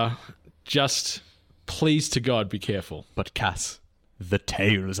 but just please to God, be careful. But Cass, the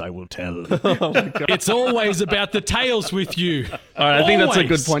tales I will tell. It's always about the tales with you. All right, I think that's a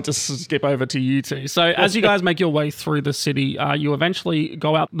good Always. point to skip over to you two. So as you guys make your way through the city, you eventually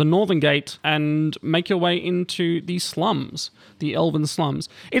go out the northern gate and make your way into the slums, the elven slums.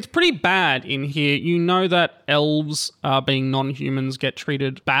 It's pretty bad in here. You know that elves, being non-humans, get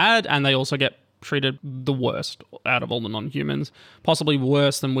treated bad, and they also get treated the worst out of all the non-humans, possibly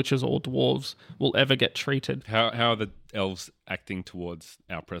worse than witches or dwarves will ever get treated. How are the elves acting towards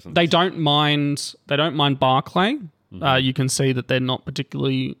our presence? They don't mind Barclay. You can see that they're not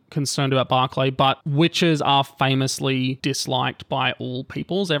particularly concerned about Barclay, but witches are famously disliked by all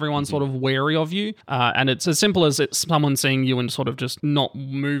peoples. Everyone's sort of wary of you. And it's as simple as it's someone seeing you and sort of just not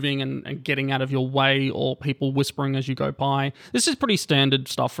moving and getting out of your way, or people whispering as you go by. This is pretty standard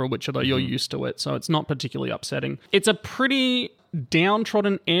stuff for a witcher, though. You're used to it, so it's not particularly upsetting. It's a pretty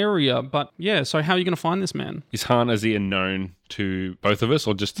downtrodden area, but yeah, so how are you going to find this man? Is Han Azir known to both of us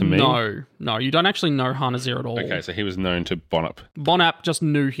or just to me? No, you don't actually know Hanazir at all. Okay, so he was known to Bonap. Bonap just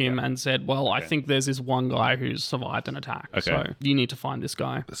knew him and said, well, I think there's this one guy who's survived an attack. Okay. So you need to find this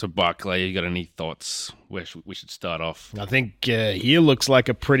guy. So Barclay, you got any thoughts where we should start off? I think here looks like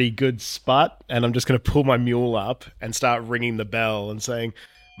a pretty good spot, and I'm just going to pull my mule up and start ringing the bell and saying,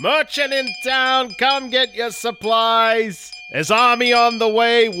 "Merchant in town, come get your supplies. There's army on the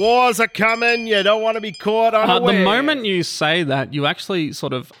way. Wars are coming. You don't want to be caught unaware." The moment you say that, you actually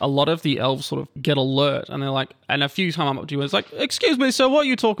a lot of the elves sort of get alert, and they're like, and a few come up to you and it's like, "Excuse me, sir, what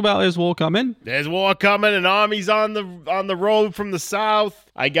you talk about? There's war coming." There's war coming, and armies on the road from the south.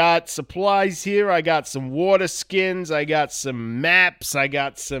 I got supplies here. I got some water skins. I got some maps. I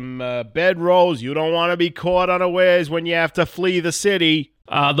got some bedrolls. You don't want to be caught unawares when you have to flee the city.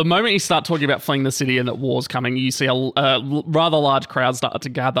 The moment you start talking about fleeing the city and that war's coming, you see a rather large crowd start to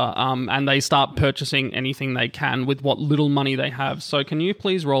gather, and they start purchasing anything they can with what little money they have. So can you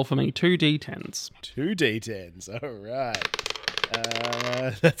please roll for me 2 d10s? 2 d10s. All right.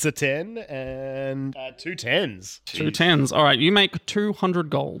 That's a 10 and 2 10s. 2 10s. All right, you make 200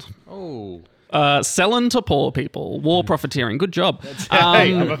 gold. Oh. Selling to poor people. War profiteering. Good job.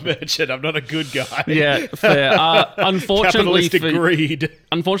 Hey, I'm a merchant. I'm not a good guy. Yeah, fair. Unfortunately Capitalistic greed.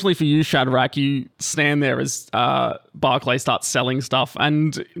 Unfortunately for you, Shadrach, you stand there as Barclay starts selling stuff,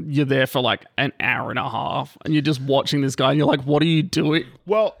 and you're there for like an hour and a half, and you're just watching this guy, and you're like, what are you doing?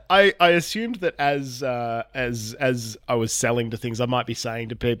 Well, I assumed that as I was selling to things, I might be saying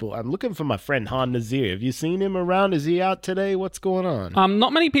to people, "I'm looking for my friend Han Nazir. Have you seen him around? Is he out today? What's going on?"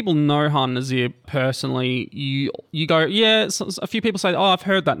 Not many people know Han Nazir personally. You go, yeah, a few people say, "Oh, I've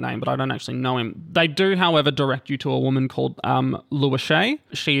heard that name, but I don't actually know him." They do, however, direct you to a woman called Lua Shay.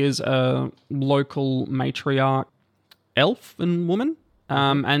 She is a local matriarch elf and woman.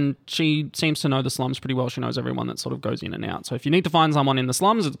 And she seems to know the slums pretty well. She knows everyone that sort of goes in and out. So if you need to find someone in the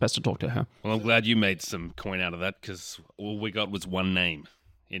slums, it's best to talk to her. Well, I'm glad you made some coin out of that, because all we got was one name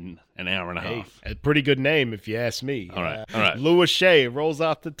in an hour and a half. A pretty good name, if you ask me. All right. Lua Shay rolls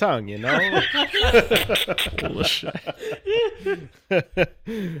off the tongue, you know? Lua Shay.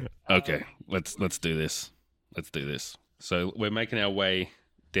 Okay, let's do this. Let's do this. So we're making our way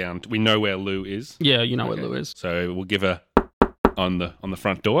down. We know where Lou is. Yeah, you know where Lou is. So we'll give her on the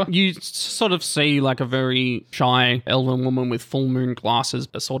front door. You sort of see like a very shy elven woman with full moon glasses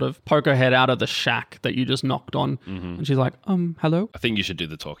sort of poke her head out of the shack that you just knocked on. And she's like, hello? I think you should do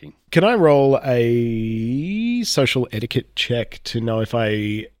the talking. Can I roll a social etiquette check to know if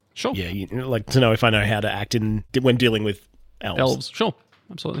I Sure. Yeah, like to know if I know how to act when dealing with Elves. Sure.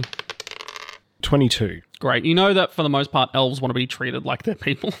 Absolutely. 22. Great. You know that for the most part, elves want to be treated like they're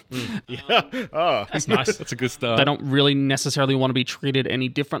people. Oh, That's nice. That's a good start. They don't really necessarily want to be treated any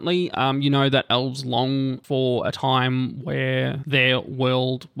differently. You know that elves long for a time where their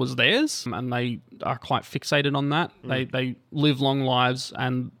world was theirs, and they are quite fixated on that. They live long lives,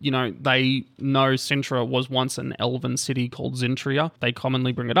 and they know Sintra was once an elven city called Zintria. They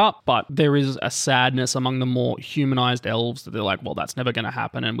commonly bring it up, but there is a sadness among the more humanized elves that they're like, well, that's never going to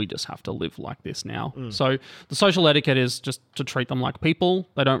happen, and we just have to live like this now. So the social etiquette is just to treat them like people.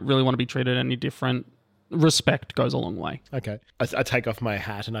 They don't really want to be treated any different. Respect goes a long way. okay. I take off my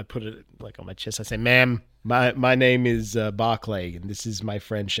hat and I put it like on my chest. I say, "Ma'am, my name is Barclay, and this is my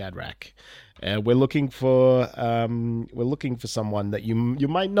friend Shadrach. We're looking for someone that you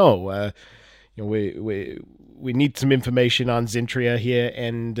might know. We need some information on Zintria here,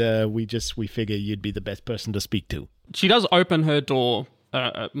 and we figure you'd be the best person to speak to." She does open her door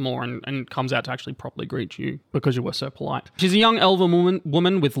more and comes out to actually properly greet you because you were so polite. She's a young elven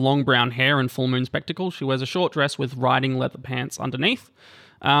woman with long brown hair and full moon spectacles. She wears a short dress with riding leather pants underneath.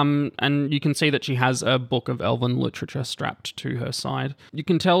 And you can see that she has a book of elven literature strapped to her side. You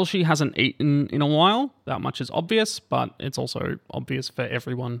can tell she hasn't eaten in a while. That much is obvious, but it's also obvious for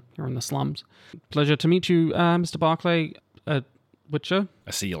everyone here in the slums. Pleasure to meet you, Mr. Barclay, Witcher.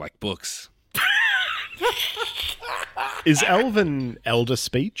 I see you like books. Is Elven elder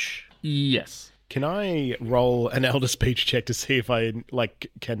speech? Yes. Can I roll an elder speech check to see if I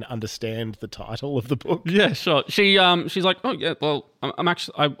can understand the title of the book? Yeah, sure. She's like, oh yeah, well, I'm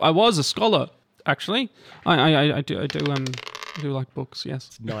actually, I was a scholar, actually. I do like books.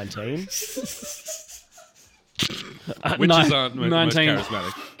 Yes. 19. Witches aren't the most 19.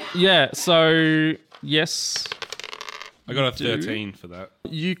 charismatic. Yeah. So yes, I got a 13 for that.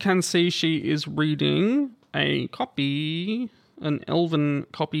 you can see she is reading an elven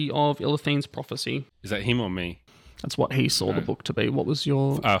copy of Ilithane's Prophecy. Is that him or me? That's what he saw the book to be. What was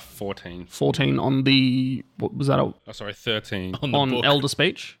your 14. 14 on the? What was that? Oh, sorry, 13. On elder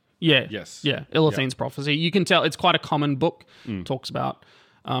speech? Yeah. Yes. Yeah. Ilithane's Prophecy. You can tell it's quite a common book. Talks about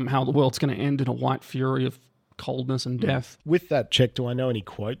how the world's going to end in a white fury of coldness and death. With that check, do I know any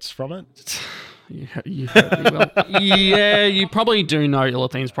quotes from it? You heard me well. Yeah, you probably do know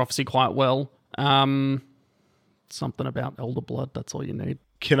Ilithane's Prophecy quite well. Something about elder blood, that's all you need.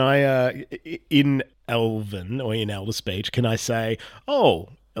 Can I, in Elven or in elder speech, can I say, "Oh,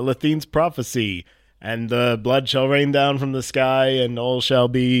 Ilithane's prophecy, and the blood shall rain down from the sky, and all shall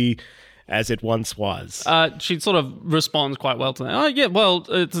be as it once was"? She sort of responds quite well to that. Oh, yeah, well,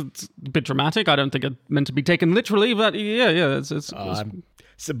 it's a bit dramatic. I don't think it's meant to be taken literally, but yeah, it's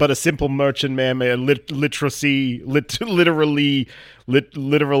But a simple merchant, ma'am,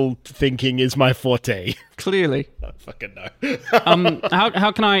 literal thinking is my forte. clearly. I fucking know.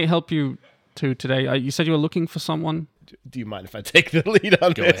 How can I help you two today? You said you were looking for someone. Do you mind if I take the lead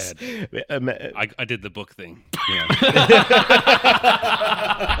on Go this? ahead. I did the book thing. Yeah.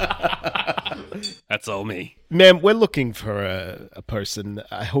 That's all me. Ma'am, we're looking for a person.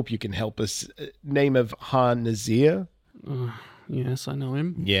 I hope you can help us. Name of Han Nazir. Yes, I know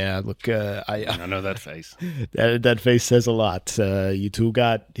him. Yeah, look, I know that face. that face says a lot. You two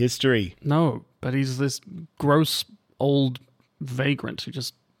got history. No, but he's this gross old vagrant who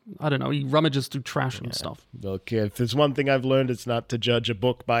just, I don't know, he rummages through trash and stuff. Look, if there's one thing I've learned, it's not to judge a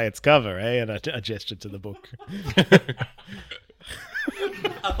book by its cover, eh? And I gestured to the book.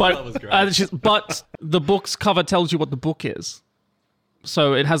 But the book's cover tells you what the book is.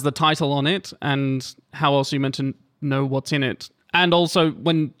 So it has the title on it, and how else are you meant to know what's in it? And also,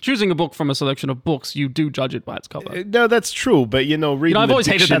 when choosing a book from a selection of books, you do judge it by its cover. No, that's true, but reading I've the always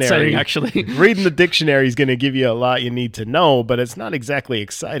hated that saying, actually. Reading the dictionary is going to give you a lot you need to know, but it's not exactly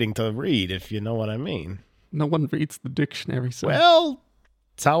exciting to read, if you know what I mean. No one reads the dictionary, so Well,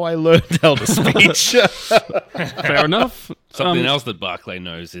 it's how I learned elder speech. fair enough. Something else that Barclay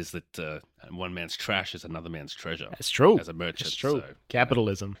knows is that one man's trash is another man's treasure. That's true. As a merchant. It's true. So,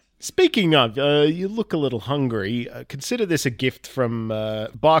 Capitalism. Speaking of, you look a little hungry. Consider this a gift from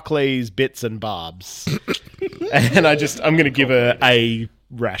Barclay's Bits and Bobs. And I'm going to give her a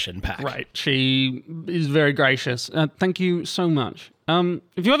ration pack. Right. She is very gracious. Thank you so much.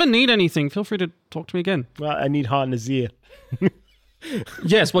 If you ever need anything, feel free to talk to me again. Well, I need Han Nazir.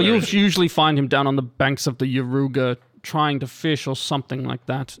 Yes, well, you'll usually find him down on the banks of the Yaruga trying to fish or something like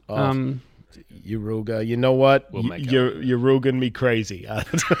that. Yaruga, you know what? We'll make You're Yarugan me crazy.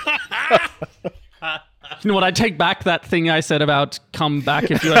 You know what? I take back that thing I said about come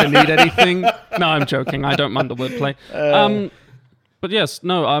back if you ever need anything. No, I'm joking. I don't mind the wordplay. But yes,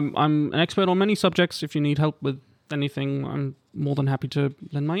 no, I'm an expert on many subjects. If you need help with anything, I'm more than happy to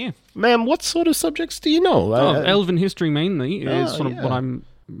lend my ear. Ma'am, what sort of subjects do you know? Elven history mainly is sort of yeah. what I'm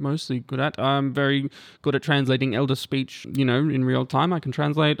mostly good at. I'm very good at translating Elder speech, in real time. I can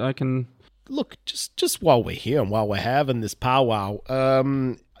translate, I can... Look, just while we're here and while we're having this powwow,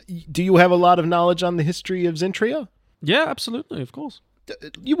 do you have a lot of knowledge on the history of Zentria? Yeah, absolutely, of course.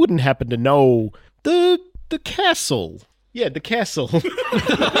 You wouldn't happen to know the castle. Yeah, the castle.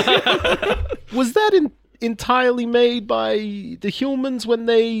 Was that entirely made by the humans when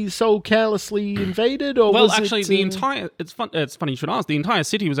they so callously invaded, or Well, was actually, it, the entire... It's funny you should ask. The entire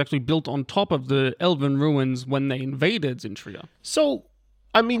city was actually built on top of the Elven ruins when they invaded Zentria. So,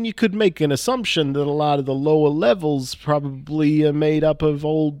 I mean, you could make an assumption that a lot of the lower levels probably are made up of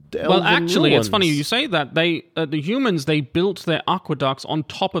old Elven Well, actually, ruins. it's funny you say that. The humans, they built their aqueducts on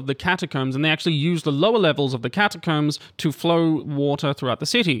top of the catacombs, and they actually used the lower levels of the catacombs to flow water throughout the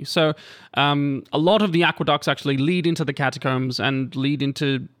city. So a lot of the aqueducts actually lead into the catacombs and lead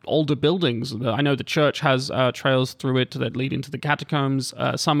into older buildings. I know the church has trails through it that lead into the catacombs.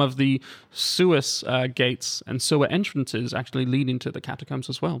 Some of the sewer gates and sewer entrances actually lead into the catacombs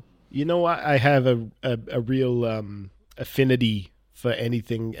as well. You know, I have a real affinity for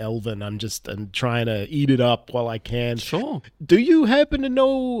anything Elven. I'm trying to eat it up while I can. Sure. Do you happen to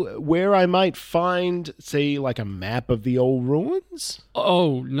know where I might find, say, like a map of the old ruins?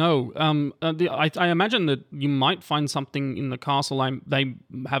 Oh, no. I imagine that you might find something in the castle. They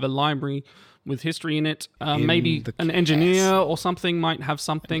have a library with history in it. Maybe the an engineer or something might have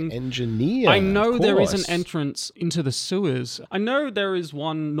something. Engineer. I know of there is course. an entrance into the sewers. I know there is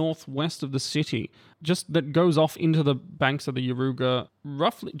one northwest of the city, just that goes off into the banks of the Yaruga,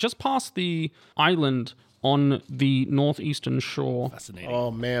 roughly just past the island on the northeastern shore. Fascinating.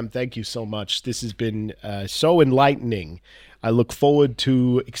 Oh, ma'am, thank you so much. This has been so enlightening. I look forward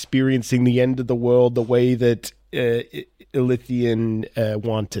to experiencing the end of the world the way that Ilithian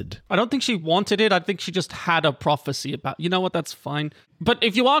wanted. I don't think she wanted it. I think she just had a prophecy about, you know what, that's fine. But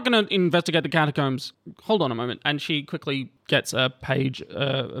if you are going to investigate the catacombs, hold on a moment. And she quickly gets a piece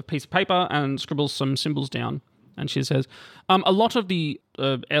of paper and scribbles some symbols down. And she says, a lot of the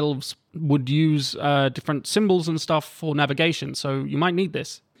elves would use different symbols and stuff for navigation. So you might need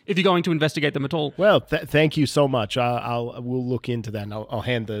this if you're going to investigate them at all. Well, thank you so much. We'll look into that, and I'll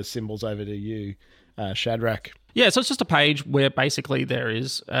hand the symbols over to you, Shadrach. Yeah, so it's just a page where basically there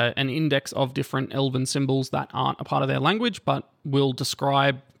is an index of different elven symbols that aren't a part of their language, but will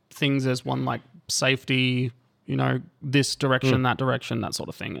describe things as one like safety, this direction, that direction, that sort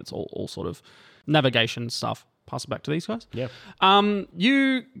of thing. It's all sort of navigation stuff. Pass it back to these guys. Yeah.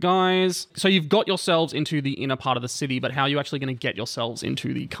 You guys, so you've got yourselves into the inner part of the city, but how are you actually going to get yourselves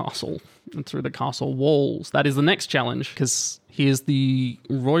into the castle and through the castle walls? That is the next challenge, because here's the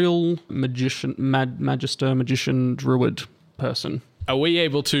royal magician, magister, magician, druid person. Are we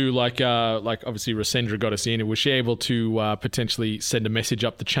able to, like obviously Resendra got us in, was she able to potentially send a message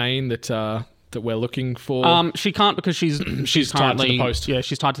up the chain that we're looking for? She can't, because she's tied to the currently, post. Yeah,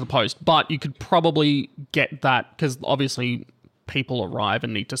 she's tied to the post. But you could probably get that, because obviously people arrive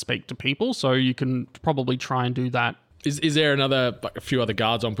and need to speak to people, so you can probably try and do that. Is there a few other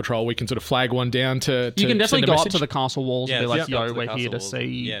guards on patrol? We can sort of flag one down to You can definitely send a go up message? to the castle walls and be like, go up yo, to the we're here castle to walls. see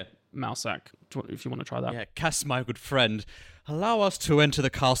Yeah. Mousak, if you want to try that. Yeah, Cass, my good friend, allow us to enter the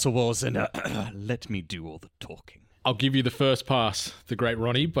castle walls and let me do all the talking. I'll give you the first pass, the great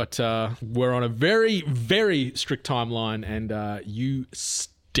Ronnie, but we're on a very, very strict timeline, and you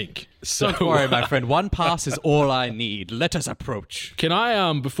stink. So Don't worry, my friend. One pass is all I need. Let us approach. Can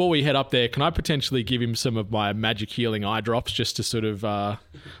I, before we head up there, can I potentially give him some of my magic healing eye drops just to sort of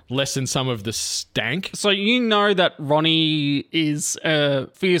lessen some of the stank? So you know that Ronnie is a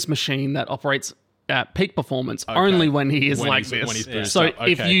fierce machine that operates at peak performance only when he is When like he's- this. when he's boosted So up,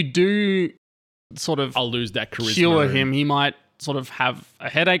 if okay. you do sort of I'll lose that charisma. cure and- him, he might sort of have a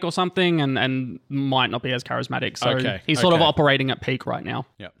headache or something and might not be as charismatic. So Okay, he's sort of okay. operating at peak right now.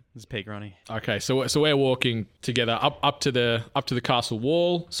 Yep, this is Pig Ronnie. Okay, so we're walking together up to the castle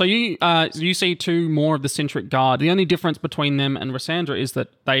wall. So you see two more of the Centric Guard. The only difference between them and Resandra is that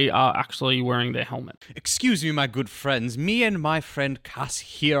they are actually wearing their helmet. Excuse me, my good friends. Me and my friend Cass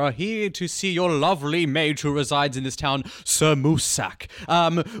here are here to see your lovely mage who resides in this town, Sir Moosak.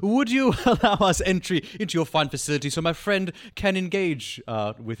 Would you allow us entry into your fine facility so my friend can engage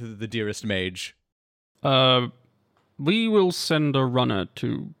with the dearest mage? We will send a runner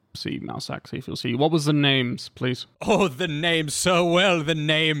to see Mousak, see if he'll see you. What was the names, please? Oh, the name so well, the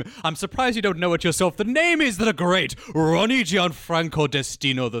name. I'm surprised you don't know it yourself. The name is the great Ronnie Gianfranco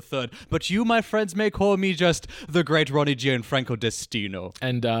Destino III. But you, my friends, may call me just the great Ronnie Gianfranco Destino.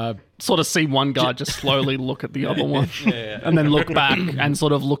 And Sort of see one guy just slowly look at the other one, and then look back and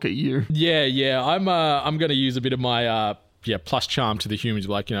sort of look at you. yeah, I'm going to use a bit of my plus charm to the humans.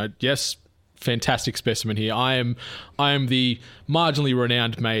 Like, yes, fantastic specimen here. I am the marginally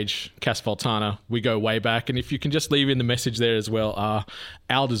renowned mage, Cass Voltana. We go way back, and if you can just leave in the message there as well,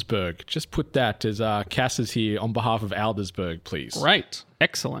 Aldersberg. Just put that as Cass is here on behalf of Aldersberg, please. Great.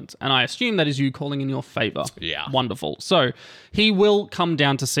 Excellent. And I assume that is you calling in your favor. Yeah. Wonderful. So he will come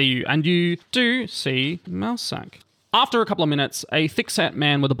down to see you, and you do see Mousak. After a couple of minutes, a thick-set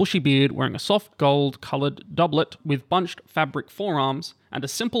man with a bushy beard wearing a soft gold-coloured doublet with bunched fabric forearms and a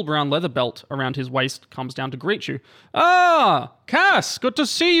simple brown leather belt around his waist comes down to greet you. Ah, Cass, good to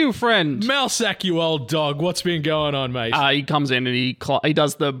see you, friend. Mousak, you old dog. What's been going on, mate? He comes in and he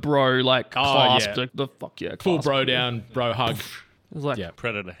does the bro, clasp, yeah. the fuck yeah. Full clasp. bro down, bro hug. It's like, Yeah.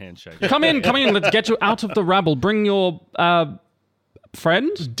 Predator handshake. come in, let's get you out of the rabble. Bring your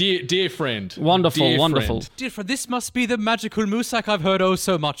friend. Dear friend. Wonderful, Dear wonderful. friend. Dear friend, this must be the magical Mousak I've heard oh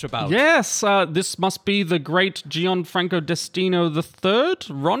so much about. Yes, this must be the great Gianfranco Destino III,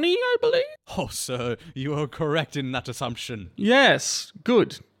 Ronnie, I believe? Oh, sir, you are correct in that assumption. Yes,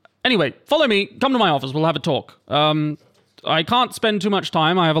 good. Anyway, follow me, come to my office, we'll have a talk. I can't spend too much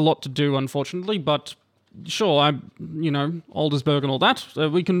time, I have a lot to do, unfortunately, but sure, Aldersberg and all that,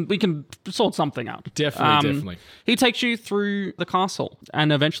 we can sort something out. Definitely. He takes you through the castle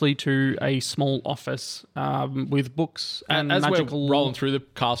and eventually to a small office with books and As magical... we're rolling through the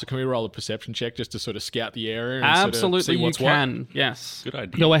castle, can we roll a perception check just to sort of scout the area? And Absolutely, sort of see you what's can. Yes. Good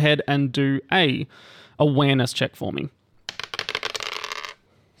idea. Go ahead and do a awareness check for me.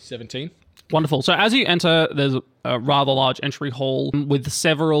 17. Wonderful. So as you enter, there's a rather large entry hall with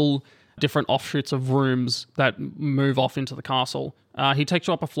several different offshoots of rooms that move off into the castle. He takes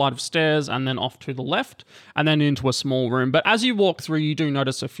you up a flight of stairs and then off to the left and then into a small room. But as you walk through, you do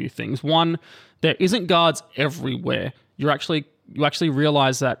notice a few things. One, there isn't guards everywhere. You actually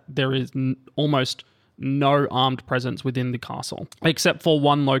realize that there is almost no armed presence within the castle, except for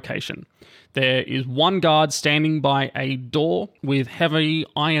one location. There is one guard standing by a door with heavy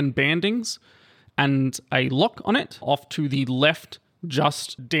iron bandings and a lock on it. Off to the left,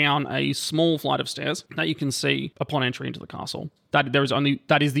 just down a small flight of stairs that you can see upon entry into the castle. That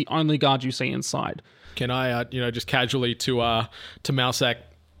is the only guard you see inside. Can I, just casually to Mousak,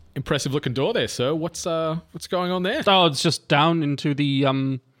 impressive looking door there, sir. What's going on there? Oh, it's just down into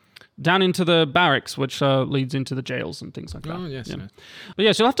the barracks, which leads into the jails and things like that. Oh, yes. Yeah. Yeah. But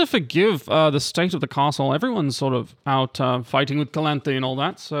yes, you'll have to forgive the state of the castle. Everyone's sort of out fighting with Calanthe and all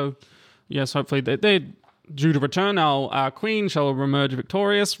that. So, yes, hopefully they're due to return. Our queen shall emerge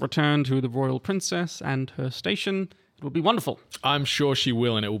victorious, return to the royal princess and her station. It will be wonderful. I'm sure she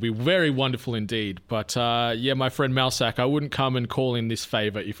will, and it will be very wonderful indeed. But my friend Mousak, I wouldn't come and call in this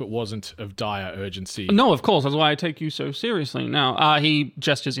favor if it wasn't of dire urgency. No, of course. That's why I take you so seriously. Now, he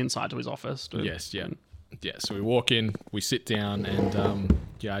gestures inside to his office. Yes, yeah. Yeah, so we walk in, we sit down, and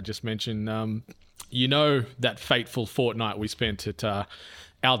I just mentioned, that fateful fortnight we spent at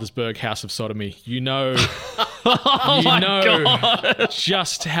Aldersberg House of Sodomy.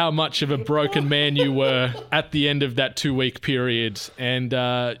 Just how much of a broken man you were at the end of that 2-week period. And,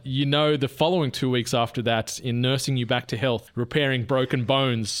 the following 2 weeks after that, in nursing you back to health, repairing broken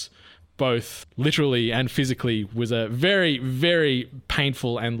bones, both literally and physically, was a very, very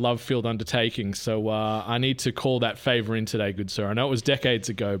painful and love-filled undertaking. So I need to call that favor in today, good sir. I know it was decades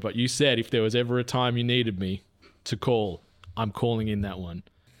ago, but you said if there was ever a time you needed me to call, I'm calling in that one.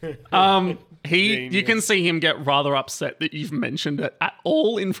 You can see him get rather upset that you've mentioned it at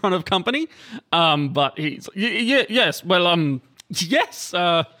all in front of company. But he's yes. Well, yes.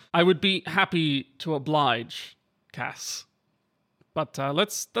 I would be happy to oblige, Cass. But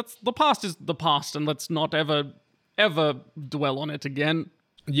the past is the past, and let's not ever dwell on it again.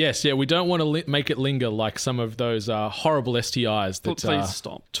 Yes, yeah, we don't want to make it linger like some of those horrible STIs that Please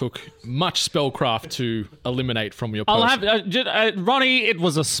stop. Took much spellcraft to eliminate from your I'll person. have Ronnie. It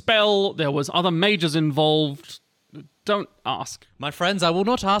was a spell. There was other mages involved. Don't ask. My friends, I will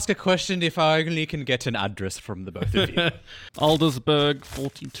not ask a question if I only can get an address from the both of you. Aldersberg,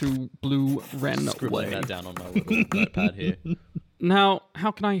 42 Blue Wren Scribbling Way. that down on my little notepad here. Now, how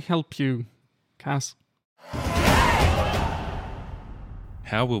can I help you, Cass?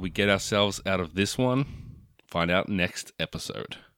 How will we get ourselves out of this one? Find out next episode.